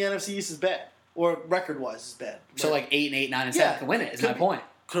everyone in the NFC East is bad, or record-wise is bad. So like 8-8, 9-7 Yeah, can win it. Is could my be. point.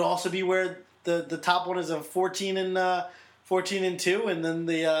 Could also be where the top one is a 14-2, and then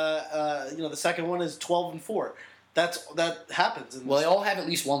the second one is 12-4. That happens. Well, they all have at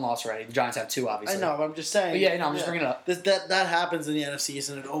least 1 loss already. The Giants have 2, obviously. I know, but I'm just saying. But yeah, no, I'm just bringing it up. That happens in the NFC East,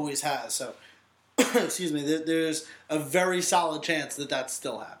 and it always has. So, excuse me. There's a very solid chance that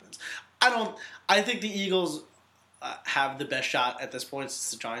still happens. I think the Eagles have the best shot at this point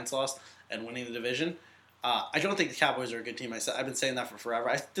since the Giants lost and winning the division. I don't think the Cowboys are a good team. I've been saying that for forever.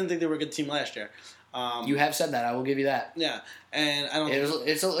 I didn't think they were a good team last year. You have said that. I will give you that. Yeah, and I don't.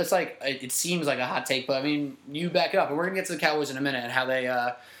 It's like it seems like a hot take, but I mean you back it up, and we're gonna get to the Cowboys in a minute and how they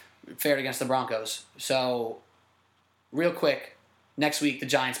fared against the Broncos. So, real quick, next week the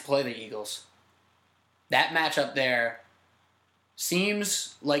Giants play the Eagles. That matchup there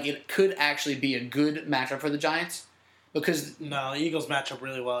seems like it could actually be a good matchup for the Giants because No, the Eagles match up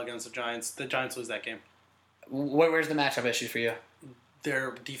really well against the Giants. The Giants lose that game. where's the matchup issue for you?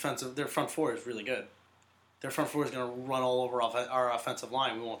 Their front four is really good. Their front four is going to run all over our offensive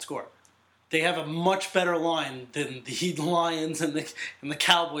line. We won't score. They have a much better line than the Lions and the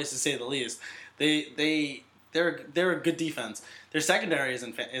Cowboys, to say the least. They're a good defense. Their secondary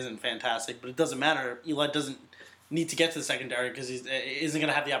isn't fantastic, but it doesn't matter. Eli doesn't need to get to the secondary because he isn't going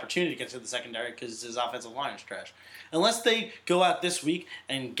to have the opportunity to get to the secondary because his offensive line is trash. Unless they go out this week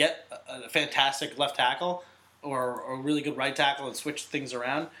and get a fantastic left tackle or a really good right tackle and switch things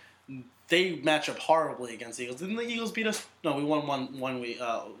around, they match up horribly against the Eagles. Didn't the Eagles beat us? No, we won one week.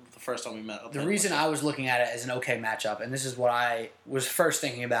 The first time we met. The reason I was looking at it as an okay matchup, and this is what I was first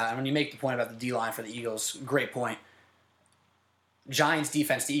thinking about, and when you make the point about the D-line for the Eagles, great point. Giants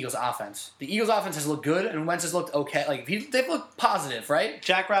defense, the Eagles offense. The Eagles offense has looked good, and Wentz has looked okay. Like they've looked positive, right?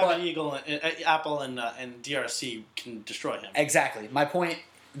 Jackrabbit, Eagle, Apple, and DRC can destroy him. Exactly. My point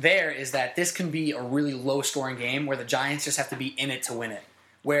there is that this can be a really low-scoring game where the Giants just have to be in it to win it.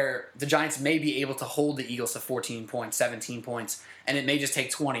 Where the Giants may be able to hold the Eagles to 14 points, 17 points, and it may just take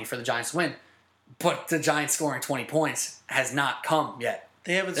 20 for the Giants to win. But the Giants scoring 20 points has not come yet.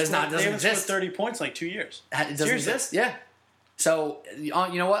 They haven't scored 30 points in like 2 years. It doesn't exist? Yeah. So, you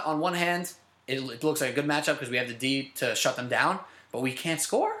know what? On one hand, it looks like a good matchup because we have the D to shut them down, but we can't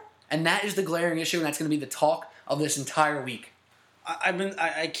score. And that is the glaring issue, and that's going to be the talk of this entire week.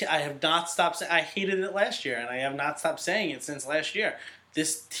 I have not stopped saying I hated it last year, and I have not stopped saying it since last year.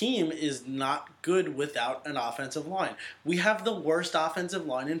 This team is not good without an offensive line. We have the worst offensive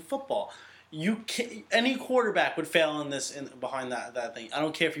line in football. Any quarterback would fail in this behind that thing. I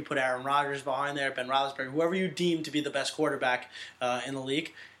don't care if you put Aaron Rodgers behind there, Ben Roethlisberger, whoever you deem to be the best quarterback in the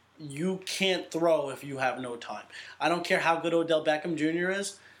league. You can't throw if you have no time. I don't care how good Odell Beckham Jr.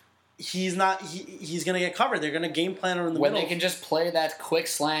 is. He's not. He's going to get covered. They're going to game plan her in the middle. When they can just play that quick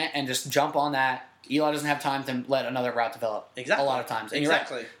slant and just jump on that. Eli doesn't have time to let another route develop. Exactly. A lot of times. And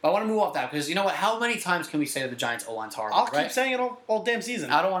exactly. You're right. But I want to move off that because you know what? How many times can we say that the Giants O-line's horrible? I'll keep saying it all damn season.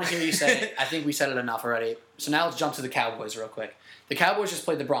 I don't want to hear you say it. I think we said it enough already. So now let's jump to the Cowboys real quick. The Cowboys just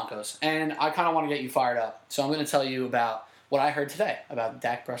played the Broncos, and I kind of want to get you fired up. So I'm going to tell you about what I heard today about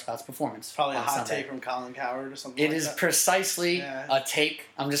Dak Prescott's performance. Probably a hot Sunday. take from Colin Cowherd or something. It is precisely a take.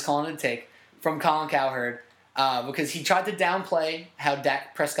 I'm just calling it a take from Colin Cowherd. Because he tried to downplay how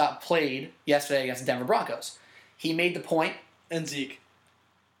Dak Prescott played yesterday against the Denver Broncos. He made the point. And Zeke.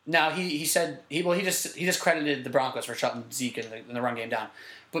 No, he said he just credited the Broncos for shutting Zeke in the run game down.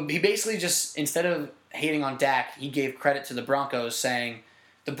 But he basically just, instead of hating on Dak, he gave credit to the Broncos, saying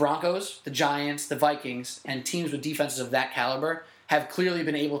the Broncos, the Giants, the Vikings, and teams with defenses of that caliber have clearly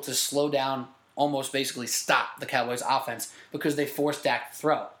been able to slow down, almost basically stop the Cowboys' offense because they forced Dak to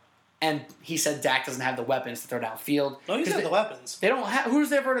throw. And he said Dak doesn't have the weapons to throw downfield. No, he's got the weapons. They don't have.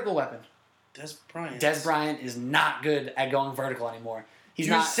 Who's their vertical weapon? Des Bryant. Des Bryant is not good at going vertical anymore. He's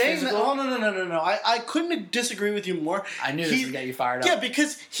You're not saying physical. that? Oh, no. I couldn't disagree with you more. I knew this would get you fired up. Yeah,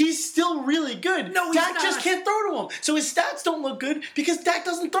 because he's still really good. No, he's Dak not. just can't throw to him. So his stats don't look good because Dak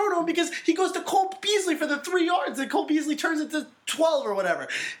doesn't throw to him because he goes to Cole Beasley for the 3 yards and Cole Beasley turns it to 12 or whatever.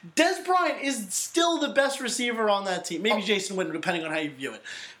 Des Bryant is still the best receiver on that team. Maybe Jason Witten, depending on how you view it.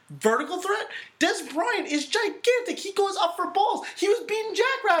 Vertical threat? Des Bryant is gigantic. He goes up for balls. He was beating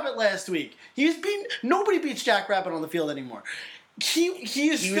Jackrabbit last week. Nobody beats Jackrabbit on the field anymore. He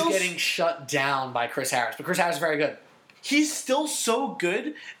was getting shut down by Chris Harris, but Chris Harris is very good. He's still so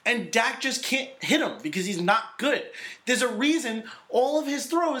good, and Dak just can't hit him because he's not good. There's a reason all of his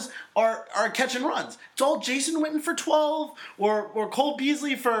throws are catch and runs. It's all Jason Witten for 12, or Cole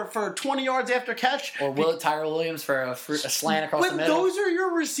Beasley for 20 yards after catch, or Tyrell Williams for a slant across the when middle. those are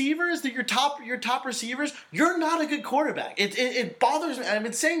your receivers, your top receivers, you're not a good quarterback. It bothers me. I've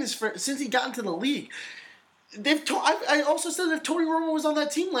been saying this since he got into the league. I also said that if Tony Romo was on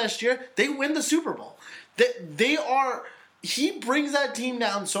that team last year, they win the Super Bowl. He brings that team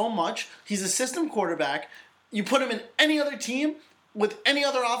down so much. He's a system quarterback. You put him in any other team with any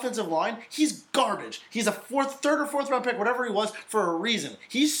other offensive line, he's garbage. He's a third or fourth round pick, whatever he was, for a reason.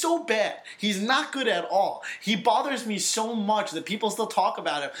 He's so bad. He's not good at all. He bothers me so much that people still talk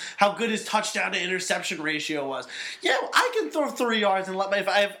about him, how good his touchdown to interception ratio was. Yeah, I can throw 3 yards and if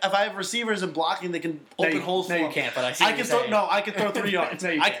I have receivers and blocking that can open holes for him. No, you can't, but I see what you're saying. I can throw 3 yards.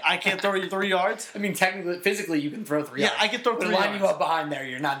 No, you can't. I can't throw you 3 yards. I mean, technically, physically, you can throw 3 yards. Yeah, I can throw 3 But yards. line you up behind there,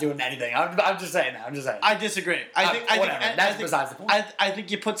 you're not doing anything. I'm just saying that. I disagree. That's besides the point. I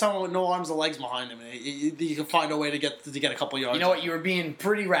think you put someone with no arms or legs behind him, and you can find a way to get a couple yards. You know what? You were being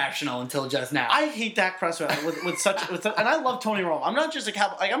pretty rational until just now. I hate Dak Prescott with such, and I love Tony Romo. I'm not just a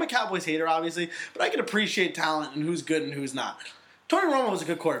Cowboy. I'm a Cowboys hater, obviously, but I can appreciate talent and who's good and who's not. Tony Romo was a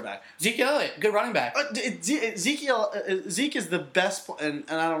good quarterback. Zeke Elliott, good running back. Zeke is the best, and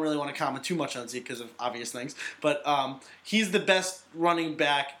I don't really want to comment too much on Zeke because of obvious things, but he's the best running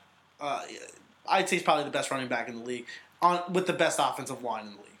back. I'd say he's probably the best running back in the league, with the best offensive line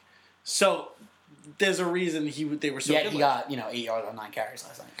in the league. So there's a reason they were so Yeah, good. he got 8 yards on 9 carries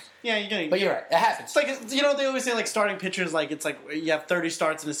last night. Yeah, you're getting. But you're right. It happens. It's like they always say like starting pitchers it's like you have 30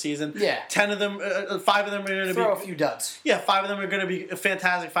 starts in a season. Yeah. 10 of them, 5 of them are going to be Throw a few duds. Yeah, 5 of them are going to be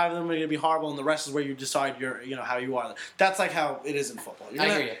fantastic. 5 of them are going to be horrible, and the rest is where you decide how you are. That's like how it is in football. I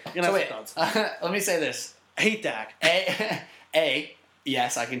hear you. You're So gonna wait, have some duds. let me say this. Hate Dak. A,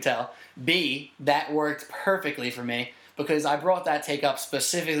 yes, I can tell. B, that worked perfectly for me because I brought that take up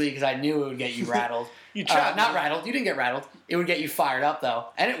specifically because I knew it would get you rattled. You tried, not man. rattled. You didn't get rattled. It would get you fired up though,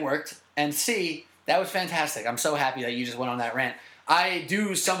 and it worked. And C, that was fantastic. I'm so happy that you just went on that rant. I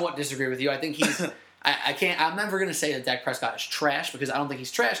do somewhat disagree with you. I think he's. I can't. I'm never going to say that Dak Prescott is trash because I don't think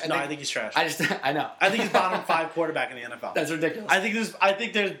he's trash. I think he's trash. I know. I think he's bottom 5 quarterback in the NFL. That's ridiculous. I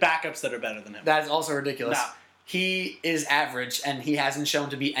think there's backups that are better than him. That is also ridiculous. No. He is average, and he hasn't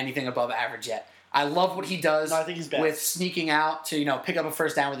shown to be anything above average yet. I love what he does No, I think he's bad. with sneaking out to pick up a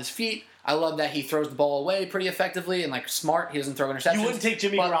first down with his feet. I love that he throws the ball away pretty effectively and smart. He doesn't throw interceptions. You wouldn't take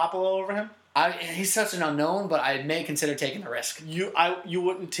Jimmy but Garoppolo over him? He's such an unknown, but I may consider taking the risk. You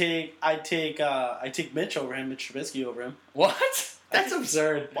wouldn't take. I take Mitch over him. Mitch Trubisky over him. What? That's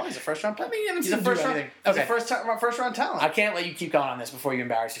absurd. Why? He's a first round pick. I mean, you haven't He's seen a him do first round. anything. He's Okay. a first round talent. I can't let you keep going on this before you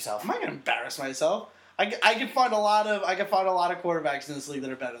embarrass yourself. I'm not gonna embarrass myself. I can find a lot of quarterbacks in this league that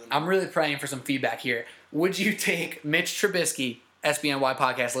are better than me. I'm really praying for some feedback here. Would you take Mitch Trubisky, SBNY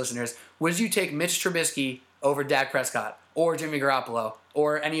podcast listeners, would you take Mitch Trubisky over Dak Prescott or Jimmy Garoppolo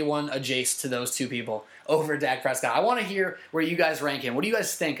or anyone adjacent to those two people over Dak Prescott? I want to hear where you guys rank him. What do you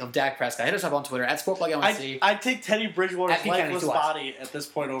guys think of Dak Prescott? Hit us up on Twitter at SportPlugNYC. I'd take Teddy Bridgewater's At Pete Kennedy, lifeless 2 eyes. body at this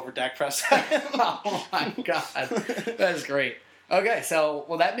point over Dak Prescott. Oh my god, that's great. Okay, so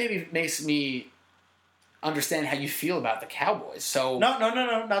that maybe makes me understand how you feel about the Cowboys. So No,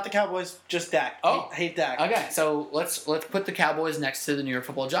 not the Cowboys. Just Dak. Oh. hate Dak. okay, so let's put the Cowboys next to the New York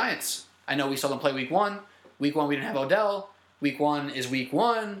Football Giants. I know we saw them play Week 1. Week 1 we didn't have Odell. Week 1 is Week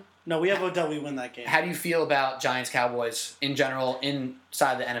 1. No, we have Odell. We win that game. How do you feel about Giants Cowboys in general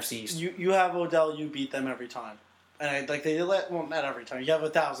inside the NFC East? You have Odell. You beat them every time. And not every time. You have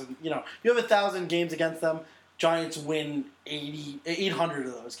 1,000. You have 1,000 games against them. Giants win 800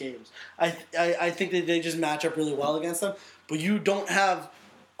 of those games. I think that they just match up really well against them. But you don't have,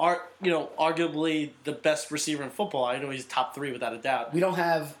 arguably the best receiver in football. I know he's top 3 without a doubt. We don't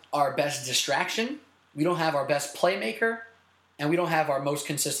have our best distraction. We don't have our best playmaker. And we don't have our most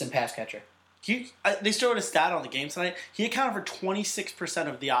consistent pass catcher. They showed a stat on the game tonight. He accounted for 26%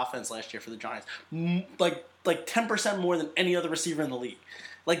 of the offense last year for the Giants. Like 10% more than any other receiver in the league.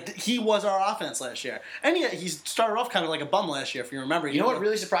 He was our offense last year. And yet he started off kind of like a bum last year, if you remember. You know what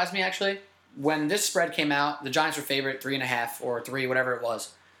really surprised me, actually? When this spread came out, the Giants were favorite 3.5 or 3, whatever it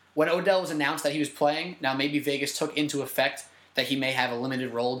was. When Odell was announced that he was playing, now maybe Vegas took into effect that he may have a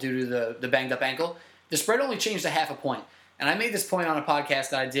limited role due to the banged-up ankle. The spread only changed 0.5 point. And I made this point on a podcast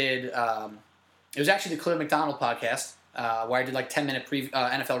that I did. It was actually the Clear McDonald podcast, where I did 10-minute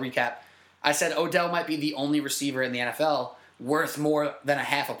NFL recap. I said Odell might be the only receiver in the NFL worth more than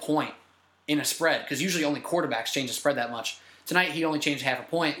 0.5 point in a spread, because usually only quarterbacks change the spread that much. Tonight he only changed 0.5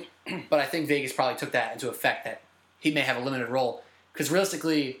 point, but I think Vegas probably took that into effect that he may have a limited role. Because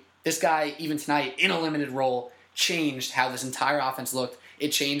realistically, this guy, even tonight, in a limited role, changed how this entire offense looked. It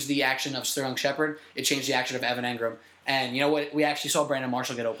changed the action of Sterling Shepard. It changed the action of Evan Engram. And you know what? We actually saw Brandon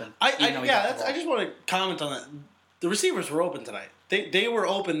Marshall get open. I just want to comment on that. The receivers were open tonight. They were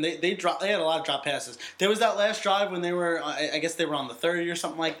open. They had a lot of drop passes. There was that last drive when they were, I guess they were on the 30 or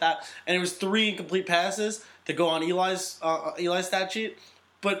something like that, and it was 3 incomplete passes to go on Eli's stat sheet.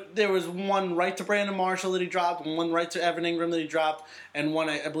 But there was one right to Brandon Marshall that he dropped, and one right to Evan Engram that he dropped, and one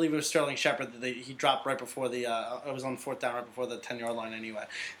I believe it was Sterling Shepard that he dropped right before it was on 4th down, right before the 10-yard line anyway.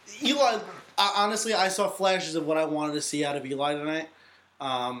 Eli, honestly, I saw flashes of what I wanted to see out of Eli tonight.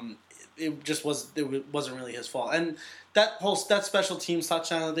 It wasn't really his fault, and that special teams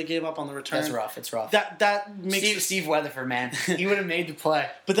touchdown that they gave up on the return. That's rough. It's rough. That makes Steve Weatherford, man, he would have made the play.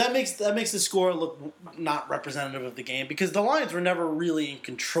 But that makes the score look not representative of the game, because the Lions were never really in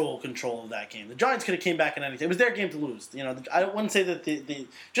control of that game. The Giants could have came back in anything. It was their game to lose. I wouldn't say that the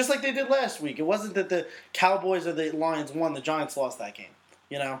just like they did last week. It wasn't that the Cowboys or the Lions won. The Giants lost that game.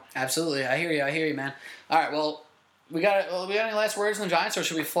 Absolutely, I hear you, man. All right, well. We got any last words on the Giants, or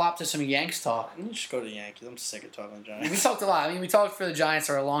should we flop to some Yanks talk? You just go to the Yankees. I'm sick of talking to the Giants. We talked a lot. I mean, we talked for the Giants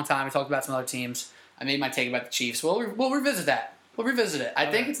for a long time. We talked about some other teams. I made my take about the Chiefs. We'll revisit that. We'll revisit it. I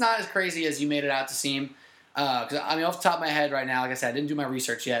think it's not as crazy as you made it out to seem. Because off the top of my head right now, like I said, I didn't do my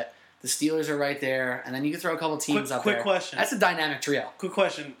research yet. The Steelers are right there, and then you can throw a couple teams up there. Quick question. That's a dynamic trio. Quick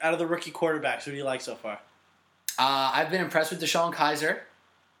question. Out of the rookie quarterbacks, who do you like so far? I've been impressed with Deshaun Kaiser.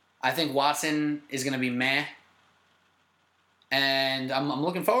 I think Watson is going to be meh. And I'm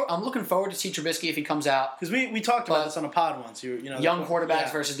looking forward to see Trubisky if he comes out. Because we talked about this on a pod once. Young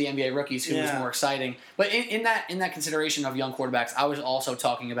quarterbacks versus the NBA rookies, who was more exciting. But in that consideration of young quarterbacks, I was also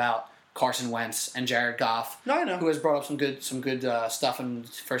talking about Carson Wentz and Jared Goff. No, I know. Who has brought up some good stuff in the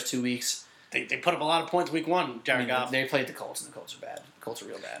first 2 weeks. They put up a lot of points week 1, Jared Goff. They played the Colts, and the Colts are bad. The Colts are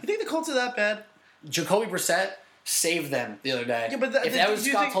real bad. You think the Colts are that bad? Jacoby Brissett saved them the other day. Yeah, but if that was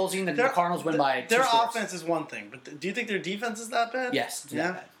Scott Tolzien, the Cardinals win by 2 Their scores. offense is one thing, but do you think their defense is that bad? Yes, it's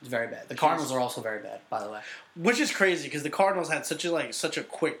bad. It's very bad. The Cardinals are also very bad, by the way. Which is crazy because the Cardinals had such a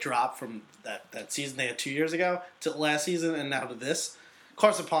quick drop from that season they had 2 years ago to last season and now to this.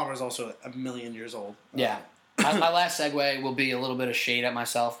 Carson Palmer is also a million years old. Yeah. My last segue will be a little bit of shade at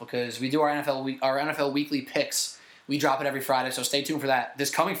myself because we do our NFL weekly picks. We drop it every Friday, so stay tuned for that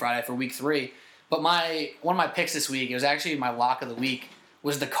this coming Friday for week 3. But one of my picks this week, it was actually my lock of the week,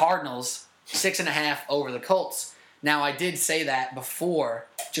 was the Cardinals 6.5 over the Colts. Now, I did say that before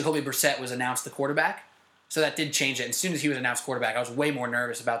Jacoby Brissett was announced the quarterback, so that did change it. As soon as he was announced quarterback, I was way more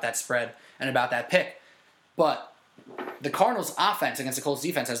nervous about that spread and about that pick. But the Cardinals' offense against the Colts'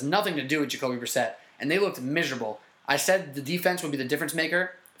 defense has nothing to do with Jacoby Brissett, and they looked miserable. I said the defense would be the difference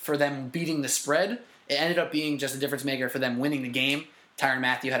maker for them beating the spread. It ended up being just a difference maker for them winning the game. Tyrann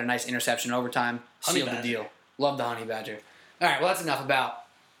Mathieu had a nice interception in overtime. Sealed the deal. Love the Honey Badger. All right, well, that's enough about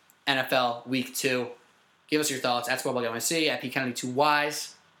NFL Week 2. Give us your thoughts at SportsBlogMSC, at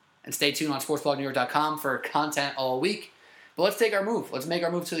PKennedy2Wise, and stay tuned on SportsBlogNewYork.com for content all week. But let's take our move. Let's make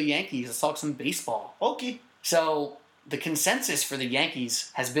our move to the Yankees. Let's talk some baseball. Okay. So the consensus for the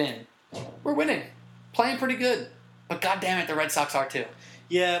Yankees has been, we're winning. Playing pretty good. But goddamn it, the Red Sox are too.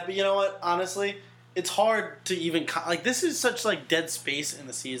 Yeah, but you know what? Honestly, it's hard to even this is such dead space in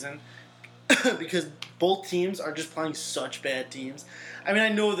the season because both teams are just playing such bad teams. I mean, I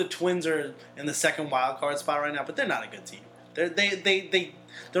know the Twins are in the second wild card spot right now, but they're not a good team.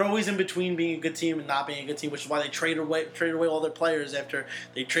 They're always in between being a good team and not being a good team, which is why they traded away all their players after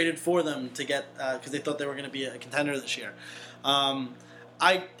they traded for them to get because they thought they were going to be a contender this year.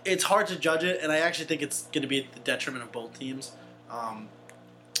 It's hard to judge it, and I actually think it's going to be at the detriment of both teams.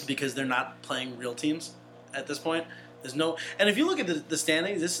 Because they're not playing real teams at this point. And if you look at the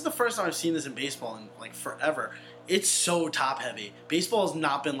standings, this is the first time I've seen this in baseball in forever. It's so top heavy. Baseball has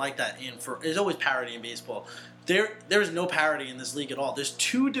not been like that there's always parity in baseball. There is no parity in this league at all. There's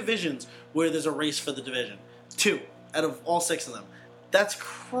 2 divisions where there's a race for the division. 2 out of all 6 of them. That's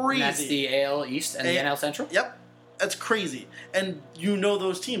crazy. And that's the AL East and the NL Central? Yep. That's crazy. And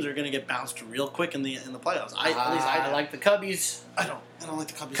those teams are going to get bounced real quick in the playoffs. At least I do. like the Cubbies. I don't like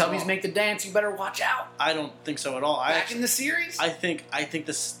the Cubbies. Cubbies make the dance. You better watch out. I don't think so at all. In the series? I think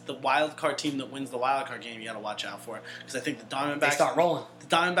the wild card team that wins the wild card game, you got to watch out for it because I think the Diamondbacks they start rolling. The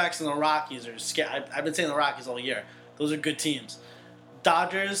Diamondbacks and the Rockies are scared. I've been saying the Rockies all year. Those are good teams.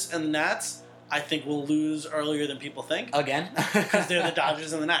 Dodgers and the Nats, I think will lose earlier than people think. Again? Because they're the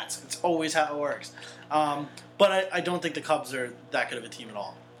Dodgers and the Nats. It's always how it works. But I don't think the Cubs are that good of a team at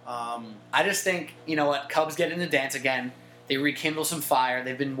all. I just think, you know what, Cubs get in the dance again. They rekindle some fire.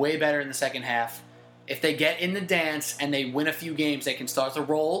 They've been way better in the second half. If they get in the dance and they win a few games, they can start to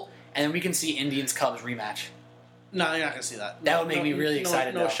roll, and then we can see Indians-Cubs rematch. No, you're not going to see that. That would make me really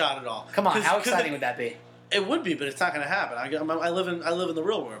excited, No shot at all. Come on, how exciting would that be? It would be, but it's not going to happen. I live in the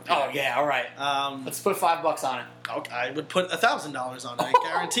real world. Oh yeah, all right. Let's put $5 on it. Okay, I would put $1,000 on it. I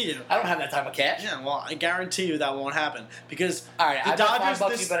guarantee you. I don't have that type of cash. Yeah, well, I guarantee you that won't happen because all right, the Dodgers.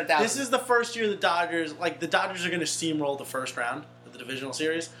 $5, you bet $1,000. This is the first year the Dodgers the Dodgers are going to steamroll the first round of the divisional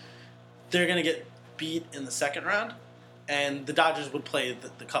series. They're going to get beat in the second round, and the Dodgers would play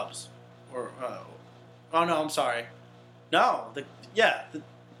the Cubs. Or oh no, I'm sorry. No,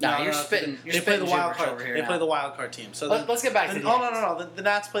 you're spitting. They play the wild card. Over here they now. play the wild card team. So let's get back to the no. The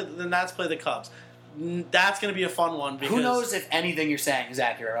Nats play the Cubs. That's going to be a fun one. Because, who knows if anything you're saying is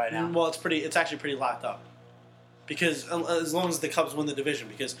accurate right now? Well, it's actually pretty locked up. Because as long as the Cubs win the division,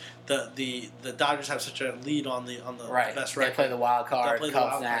 because the Dodgers have such a lead on the best record. They play the wild card.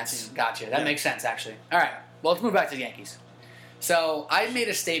 Cubs, Nats. Gotcha. That makes sense actually. All right. Well, let's move back to the Yankees. So I made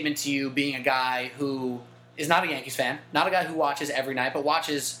a statement to you, being a guy who is not a Yankees fan, not a guy who watches every night, but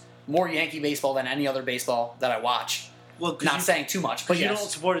watches more Yankee baseball than any other baseball that I watch. Well, not saying too much, but you don't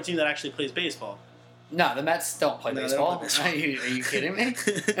support a team that actually plays baseball. No, the Mets don't play baseball. Don't play baseball. Are you kidding me?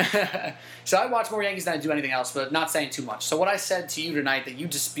 So I watch more Yankees than I do anything else, but not saying too much. So what I said to you tonight that you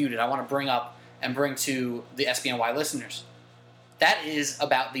disputed, I want to bring up and bring to the SBNY listeners. That is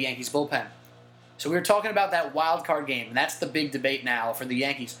about the Yankees bullpen. So we were talking about that wild card game, and that's the big debate now for the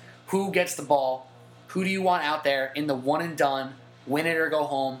Yankees. Who gets the ball? Who do you want out there in the one and done, win it or go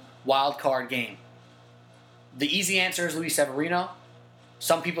home wild card game? The easy answer is Luis Severino.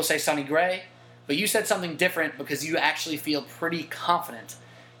 Some people say Sonny Gray, but you said something different because you actually feel pretty confident.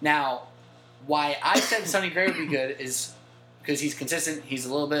 Now, why I said Sonny Gray would be good is because he's consistent. He's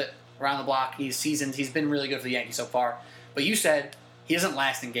a little bit around the block. He's seasoned. He's been really good for the Yankees so far. But you said he doesn't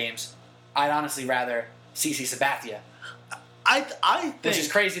last in games. I'd honestly rather CC Sabathia. I think, Which is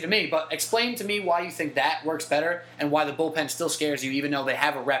crazy to me, but explain to me why you think that works better and why the bullpen still scares you, even though they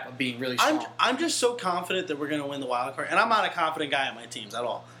have a rep of being really strong. I'm just so confident that we're going to win the wild card, and I'm not a confident guy on my teams at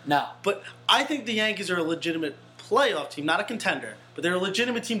all. No. But I think the Yankees are a legitimate playoff team, not a contender, but they're a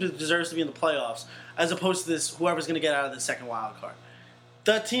legitimate team that deserves to be in the playoffs, as opposed to this whoever's going to get out of the second wild card.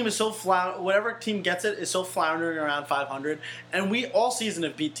 The team is so whatever team gets it is so floundering around 500, and we all season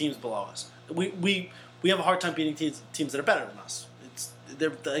have beat teams below us. We have a hard time beating teams that are better than us.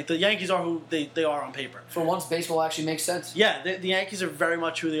 They're like the Yankees are who they are on paper. For once, baseball actually makes sense. Yeah, the Yankees are very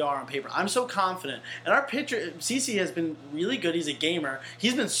much who they are on paper. I'm so confident. And our pitcher, CC, has been really good. He's a gamer.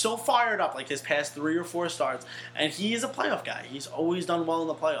 He's been so fired up like his past 3 or 4 starts. And he's a playoff guy. He's always done well in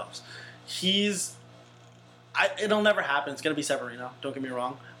the playoffs. It'll never happen. It's going to be Severino. Don't get me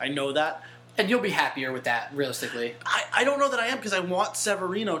wrong. I know that. And you'll be happier with that, realistically. I don't know that I am because I want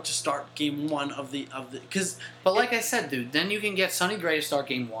Severino to start game 1 of the because. But like I said, dude, then you can get Sonny Gray to start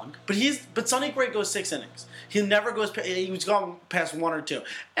game 1. But Sonny Gray goes 6 innings. He never goes. He's gone past 1 or 2,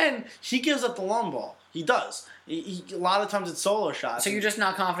 and he gives up the long ball. He does. A lot of times it's solo shots. So you're just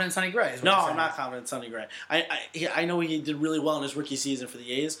not confident in Sonny Gray? No, I'm not confident in Sonny Gray. I know he did really well in his rookie season for the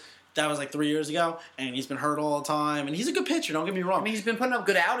A's. That was like 3 years ago, and he's been hurt all the time. And he's a good pitcher. Don't get me wrong. I mean, he's been putting up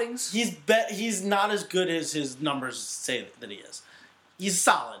good outings. He's not as good as his numbers say that he is. He's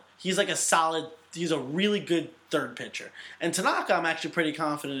solid. He's a really good third pitcher. And Tanaka, I'm actually pretty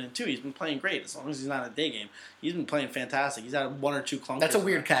confident in too. He's been playing great as long as he's not in a day game. He's been playing fantastic. He's had 1 or 2 clunkers. That's a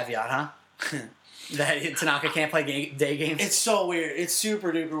weird caveat, huh? That Tanaka can't play day games. It's so weird. It's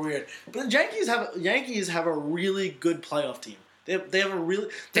super duper weird. But the Yankees have a really good playoff team. They have a really...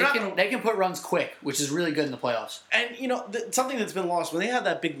 They can put runs quick, which is really good in the playoffs. And, something that's been lost, when they had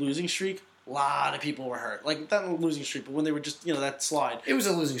that big losing streak, a lot of people were hurt. Like, not a losing streak, but when they were just, that slide. It was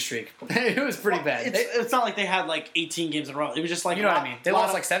a losing streak. It was pretty bad. It's not like they had, 18 games in a row. It was just like... You know what I mean? They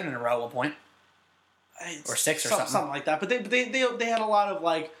lost, 7 in a row at one point. Or 6 or something. Something like that. But they had a lot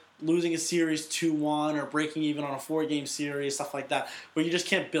of, losing a series 2-1 or breaking even on a 4-game series, stuff like that, where you just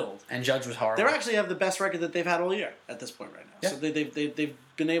can't build. And Judge was horrible. They actually have the best record that they've had all year at this point right now. Yeah. So they've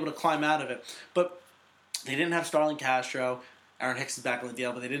been able to climb out of it. But they didn't have Starlin Castro. Aaron Hicks is back on the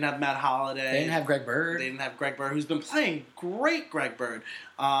deal, but they didn't have Matt Holliday. They didn't have Greg Bird. They didn't have Greg Bird, who's been playing great. Greg Bird.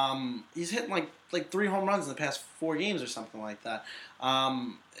 He's hitting like 3 home runs in the past 4 games or something like that.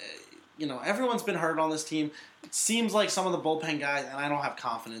 Everyone's been hurt on this team. It seems like some of the bullpen guys, and I don't have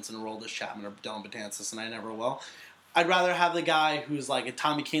confidence in Aroldis Chapman or Dylan Betances, and I never will. I'd rather have the guy who's like a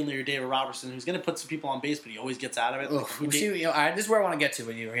Tommy Kahnle or David Robertson, who's going to put some people on base, but he always gets out of it. All right, this is where I want to get to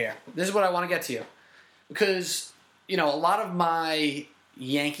when you were here. This is what I want to get to. Because, a lot of my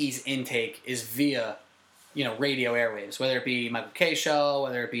Yankees intake is via, radio airwaves, whether it be Michael Kay show,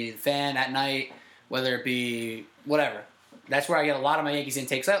 whether it be the Fan at night, whether it be whatever. That's where I get a lot of my Yankees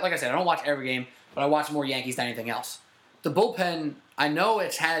intakes. Like I said, I don't watch every game, but I watch more Yankees than anything else. The bullpen, I know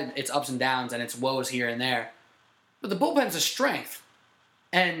it's had its ups and downs and its woes here and there, but the bullpen's a strength.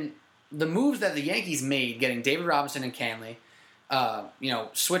 And the moves that the Yankees made, getting David Robinson and Kahnle,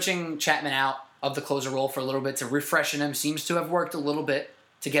 switching Chapman out of the closer role for a little bit to refreshen him seems to have worked a little bit,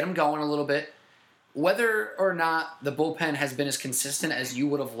 to get him going a little bit. Whether or not the bullpen has been as consistent as you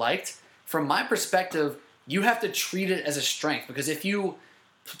would have liked, from my perspective, you have to treat it as a strength, because if you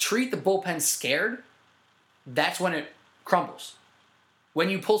treat the bullpen scared, that's when it crumbles. When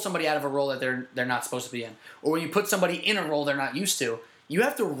you pull somebody out of a role that they're not supposed to be in, or when you put somebody in a role they're not used to, you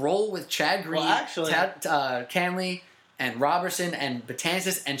have to roll with Chad Green, Kahnle, and Robertson, and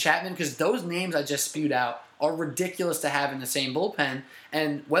Betances, and Chapman, because those names I just spewed out are ridiculous to have in the same bullpen,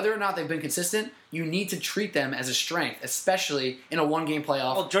 and whether or not they've been consistent, you need to treat them as a strength, especially in a 1-game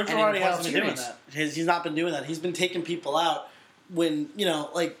playoff. Well, Joe Girardi hasn't been doing that. He's not been doing that. He's been taking people out when,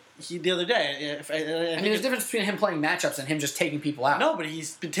 the other day. There's a difference between him playing matchups and him just taking people out. No, but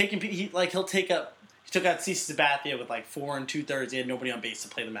he's been taking He took out CC Sabathia with 4 2/3. He had nobody on base to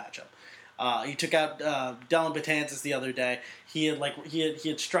play the matchup. He took out Dylan Betances the other day. He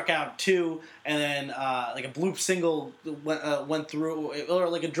had struck out 2, and then a bloop single went through, or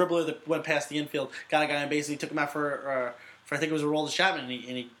like a dribbler that went past the infield, got a guy on base. And he took him out for I think it was Aroldis Chapman, and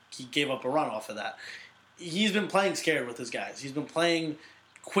he gave up a run off of that. He's been playing scared with his guys. He's been playing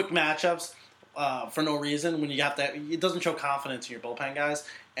quick matchups. for no reason when you have to. It doesn't show confidence in your bullpen guys.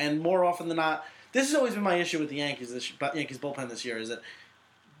 And more often than not, this has always been my issue with the Yankees bullpen this year is that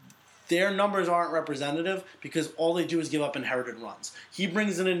their numbers aren't representative because all they do is give up inherited runs. He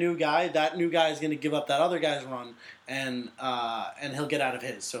brings in a new guy. That new guy is going to give up that other guy's run, and he'll get out of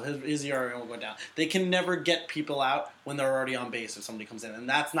his. So his ERA will go down. They can never get people out when they're already on base if somebody comes in, and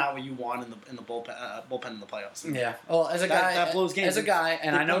that's not what you want in the bullpen in the playoffs. Yeah. Well, as a guy, that blows games. As a guy,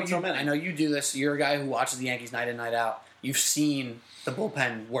 and I know so I know you do this. You're a guy who watches the Yankees night in night out. You've seen the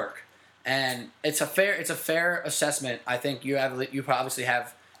bullpen work, and it's a fair assessment. I think you obviously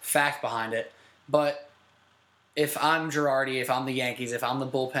have fact behind it. But if I'm Girardi, if I'm the Yankees, if I'm the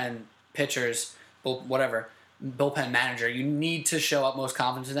bullpen pitchers, bullpen manager, you need to show up most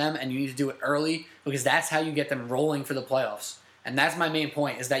confidence in them, and you need to do it early because that's how you get them rolling for the playoffs. And that's my main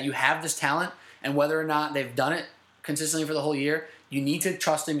point, is that you have this talent, and whether or not they've done it consistently for the whole year, you need to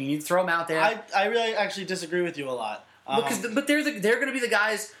trust them. You need to throw them out there. I really actually disagree with you a lot. But they're going to be the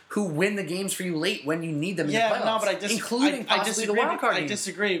guys who win the games for you late when you need them in the playoffs. No, but including possibly the wild card game. I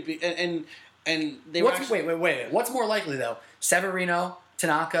disagree, and they wait. What's more likely though? Severino,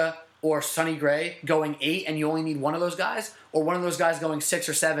 Tanaka, or Sonny Gray going 8 and you only need one of those guys, or one of those guys going 6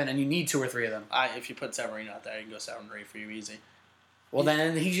 or 7 and you need 2 or 3 of them? If you put Severino out there, you can go 7 or 8 for you easy. Well,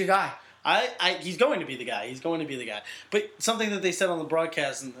 then he's your guy. He's going to be the guy. He's going to be the guy. But something that they said on the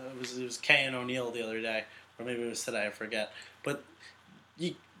broadcast, and it was Kay and O'Neill the other day, or maybe it was today, I forget. But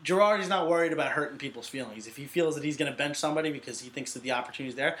Girardi's not worried about hurting people's feelings. If he feels that he's going to bench somebody because he thinks that the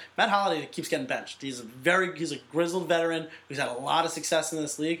opportunity's there, Matt Holliday keeps getting benched. He's a grizzled veteran who's had a lot of success in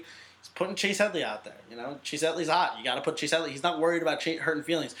this league. He's putting Chase Headley out there. You know, Chase Headley's hot. You got to put Chase Headley. He's not worried about hurting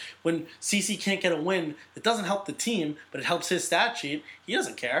feelings. When CC can't get a win, it doesn't help the team, but it helps his stat sheet. He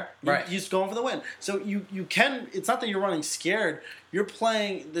doesn't care. Right. He's going for the win. So you can. It's not that you're running scared. You're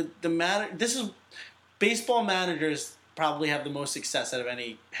playing the matter. This is baseball managers probably have the most success out of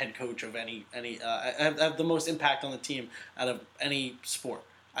any head coach of any have the most impact on the team out of any sport,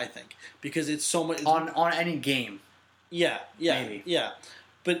 I think, because it's so much on any game. Yeah, Maybe. yeah.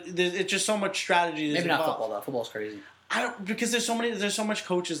 But it's just so much strategy. Maybe not football though. Football's crazy. Because there's so much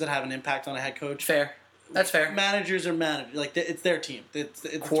coaches that have an impact on a head coach. Fair. That's fair. Managers are managers. Like it's their team. It's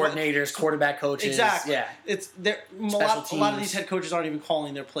coordinators, quarterback coaches. Exactly. Yeah. It's a lot of these head coaches aren't even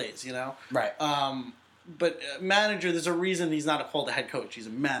calling their plays. You know. Right. But manager, there's a reason he's not called a head coach. He's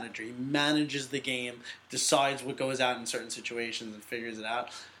a manager. He manages the game, decides what goes out in certain situations, and figures it out.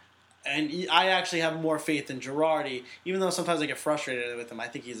 And I actually have more faith in Girardi, even though sometimes I get frustrated with him. I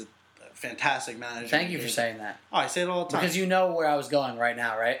think he's a fantastic manager. Thank you for saying that. Oh, I say it all the time. Because you know where I was going right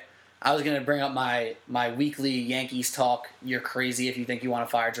now, right? I was going to bring up my weekly Yankees talk. You're crazy if you think you want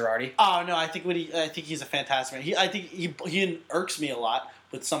to fire Girardi. Oh no, I think he's a fantastic man. I think he irks me a lot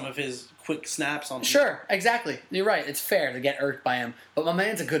with some of his quick snaps on. Sure, exactly. You're right. It's fair to get irked by him, but my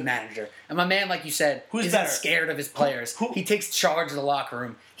man's a good manager, and my man, like you said, isn't scared of his players. He takes charge of the locker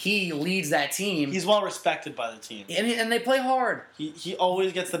room. He leads that team. He's well respected by the team, and they play hard. He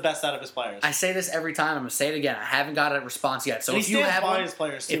always gets the best out of his players. I say this every time. I'm gonna say it again. I haven't got a response yet. So and if you have one, his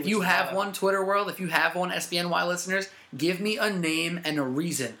players too, if you have one, Twitter world, if you have one, SBNY listeners, give me a name and a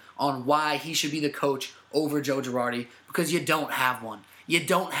reason on why he should be the coach over Joe Girardi, because you don't have one. You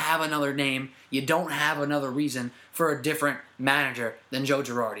don't have another name. You don't have another reason for a different manager than Joe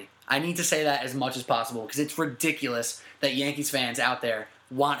Girardi. I need to say that as much as possible because it's ridiculous that Yankees fans out there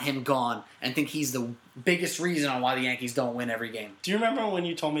want him gone and think he's the biggest reason on why the Yankees don't win every game. Do you remember when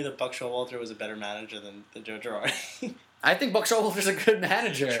you told me that Buck Showalter was a better manager than Joe Girardi? I think Buck Showalter's a good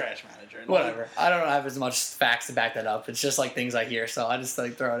manager. Trash manager. Whatever. I don't have as much facts to back that up. It's just like things I hear, so I just throw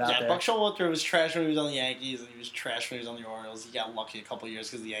it out there. Yeah, Buck Showalter was trash when he was on the Yankees, and he was trash when he was on the Orioles. He got lucky a couple of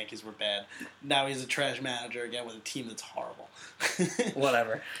years because the Yankees were bad. Now he's a trash manager again with a team that's horrible.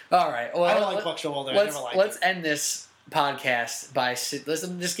 Whatever. All right. Well, I don't like Buck Showalter. I never liked him. Let's end this podcast by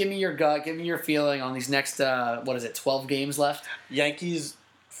just give me your gut, give me your feeling on these next 12 games left. Yankees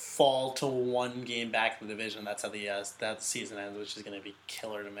fall to 1 game back in the division. That's how the season ends, which is going to be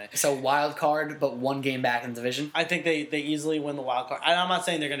killer to me. So wild card, but 1 game back in the division. I think they easily win the wild card. I'm not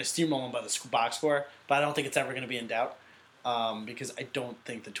saying they're going to steamroll them by the box score, but I don't think it's ever going to be in doubt. Because I don't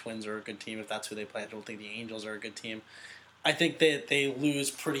think the Twins are a good team if that's who they play. I don't think the Angels are a good team. I think that they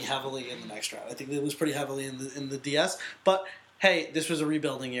lose pretty heavily in the next round. I think they lose pretty heavily in the DS. But hey, this was a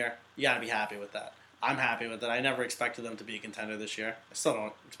rebuilding year. You got to be happy with that. I'm happy with it. I never expected them to be a contender this year. I still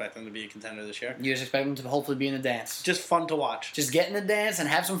don't expect them to be a contender this year. You just expect them to hopefully be in the dance. Just fun to watch. Just get in the dance and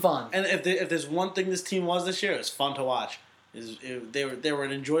have some fun. And if there's one thing this team was this year, it's fun to watch. They were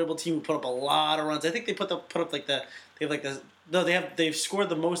an enjoyable team who put up a lot of runs. I think they they have like the No, they've scored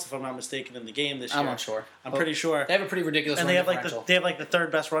the most, if I'm not mistaken, in the game this year. I'm not sure. I'm pretty sure. They have a pretty ridiculous And run they have differential. the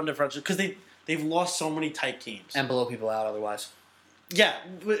third best run differential because they've lost so many tight games. And blow people out otherwise. Yeah,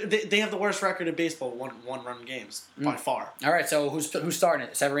 they have the worst record in baseball, one run games by far. All right, so who's starting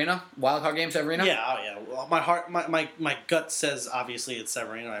it? Severino? Wild card game, Severino? Yeah, oh yeah. Well, my heart, my gut says obviously it's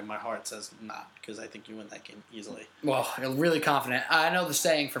Severino, and my heart says not because I think you win that game easily. Well, I'm really confident. I know the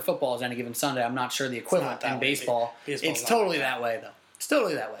saying for football is any given Sunday. I'm not sure the equivalent that in way. baseball. Baseball's It's not totally like that way, though. It's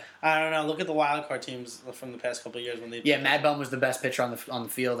totally that way. I don't know. Look at the wild card teams from the past couple of years when they. Yeah, Mad Bum was the best pitcher on the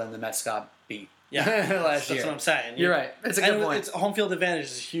field, and the Mets got beat. Yeah, last year. That's what I'm saying. You're right. It's a good point. It's home field advantage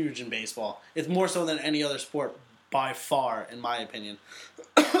is huge in baseball. It's more so than any other sport by far, in my opinion,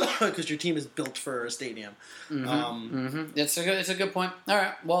 because your team is built for a stadium. It's a good point. All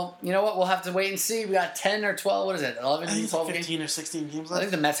right. Well, you know what? We'll have to wait and see. We got 10 or 12. What is it? 11, I think it's 12 like games? 15 or 16 games I left.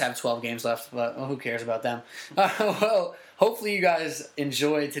 think the Mets have 12 games left, but who cares about them? Well, hopefully you guys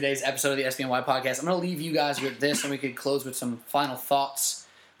enjoyed today's episode of the SBNY podcast. I'm going to leave you guys with this, and we could close with some final thoughts.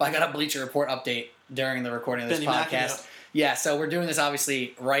 But I got a Bleacher Report update during the recording of this Benny podcast. McAdoo. Yeah, so we're doing this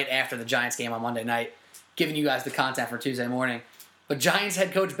obviously right after the Giants game on Monday night, giving you guys the content for Tuesday morning. But Giants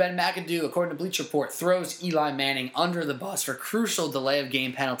head coach Ben McAdoo, according to Bleacher Report, throws Eli Manning under the bus for crucial delay of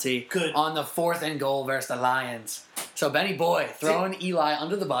game penalty on the 4th and goal versus the Lions. So Benny boy throwing Eli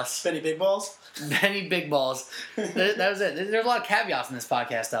under the bus. Benny Big Balls. Benny big balls. That was it. There's a lot of caveats in this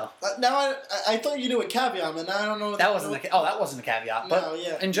podcast, though. Now I thought you knew a caveat, and I don't know. That wasn't that wasn't a caveat, but No,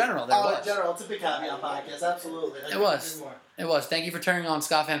 yeah. in general, there was. in general, it's a big caveat podcast. Absolutely. It was. It was. Thank you for turning on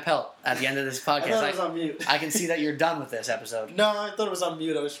Scott Van Pelt at the end of this podcast. I thought it was on mute. I can see that you're done with this episode. No, I thought it was on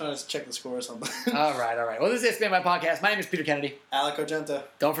mute. I was trying to check the score or something. All right. Well, this is SBNY podcast. My name is Peter Kennedy. Alec Argento.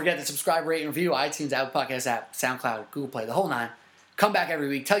 Don't forget to subscribe, rate, and review iTunes, Apple Podcast app, SoundCloud, Google Play, the whole nine. Come back every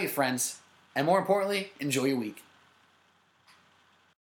week. Tell your friends. And more importantly, enjoy your week.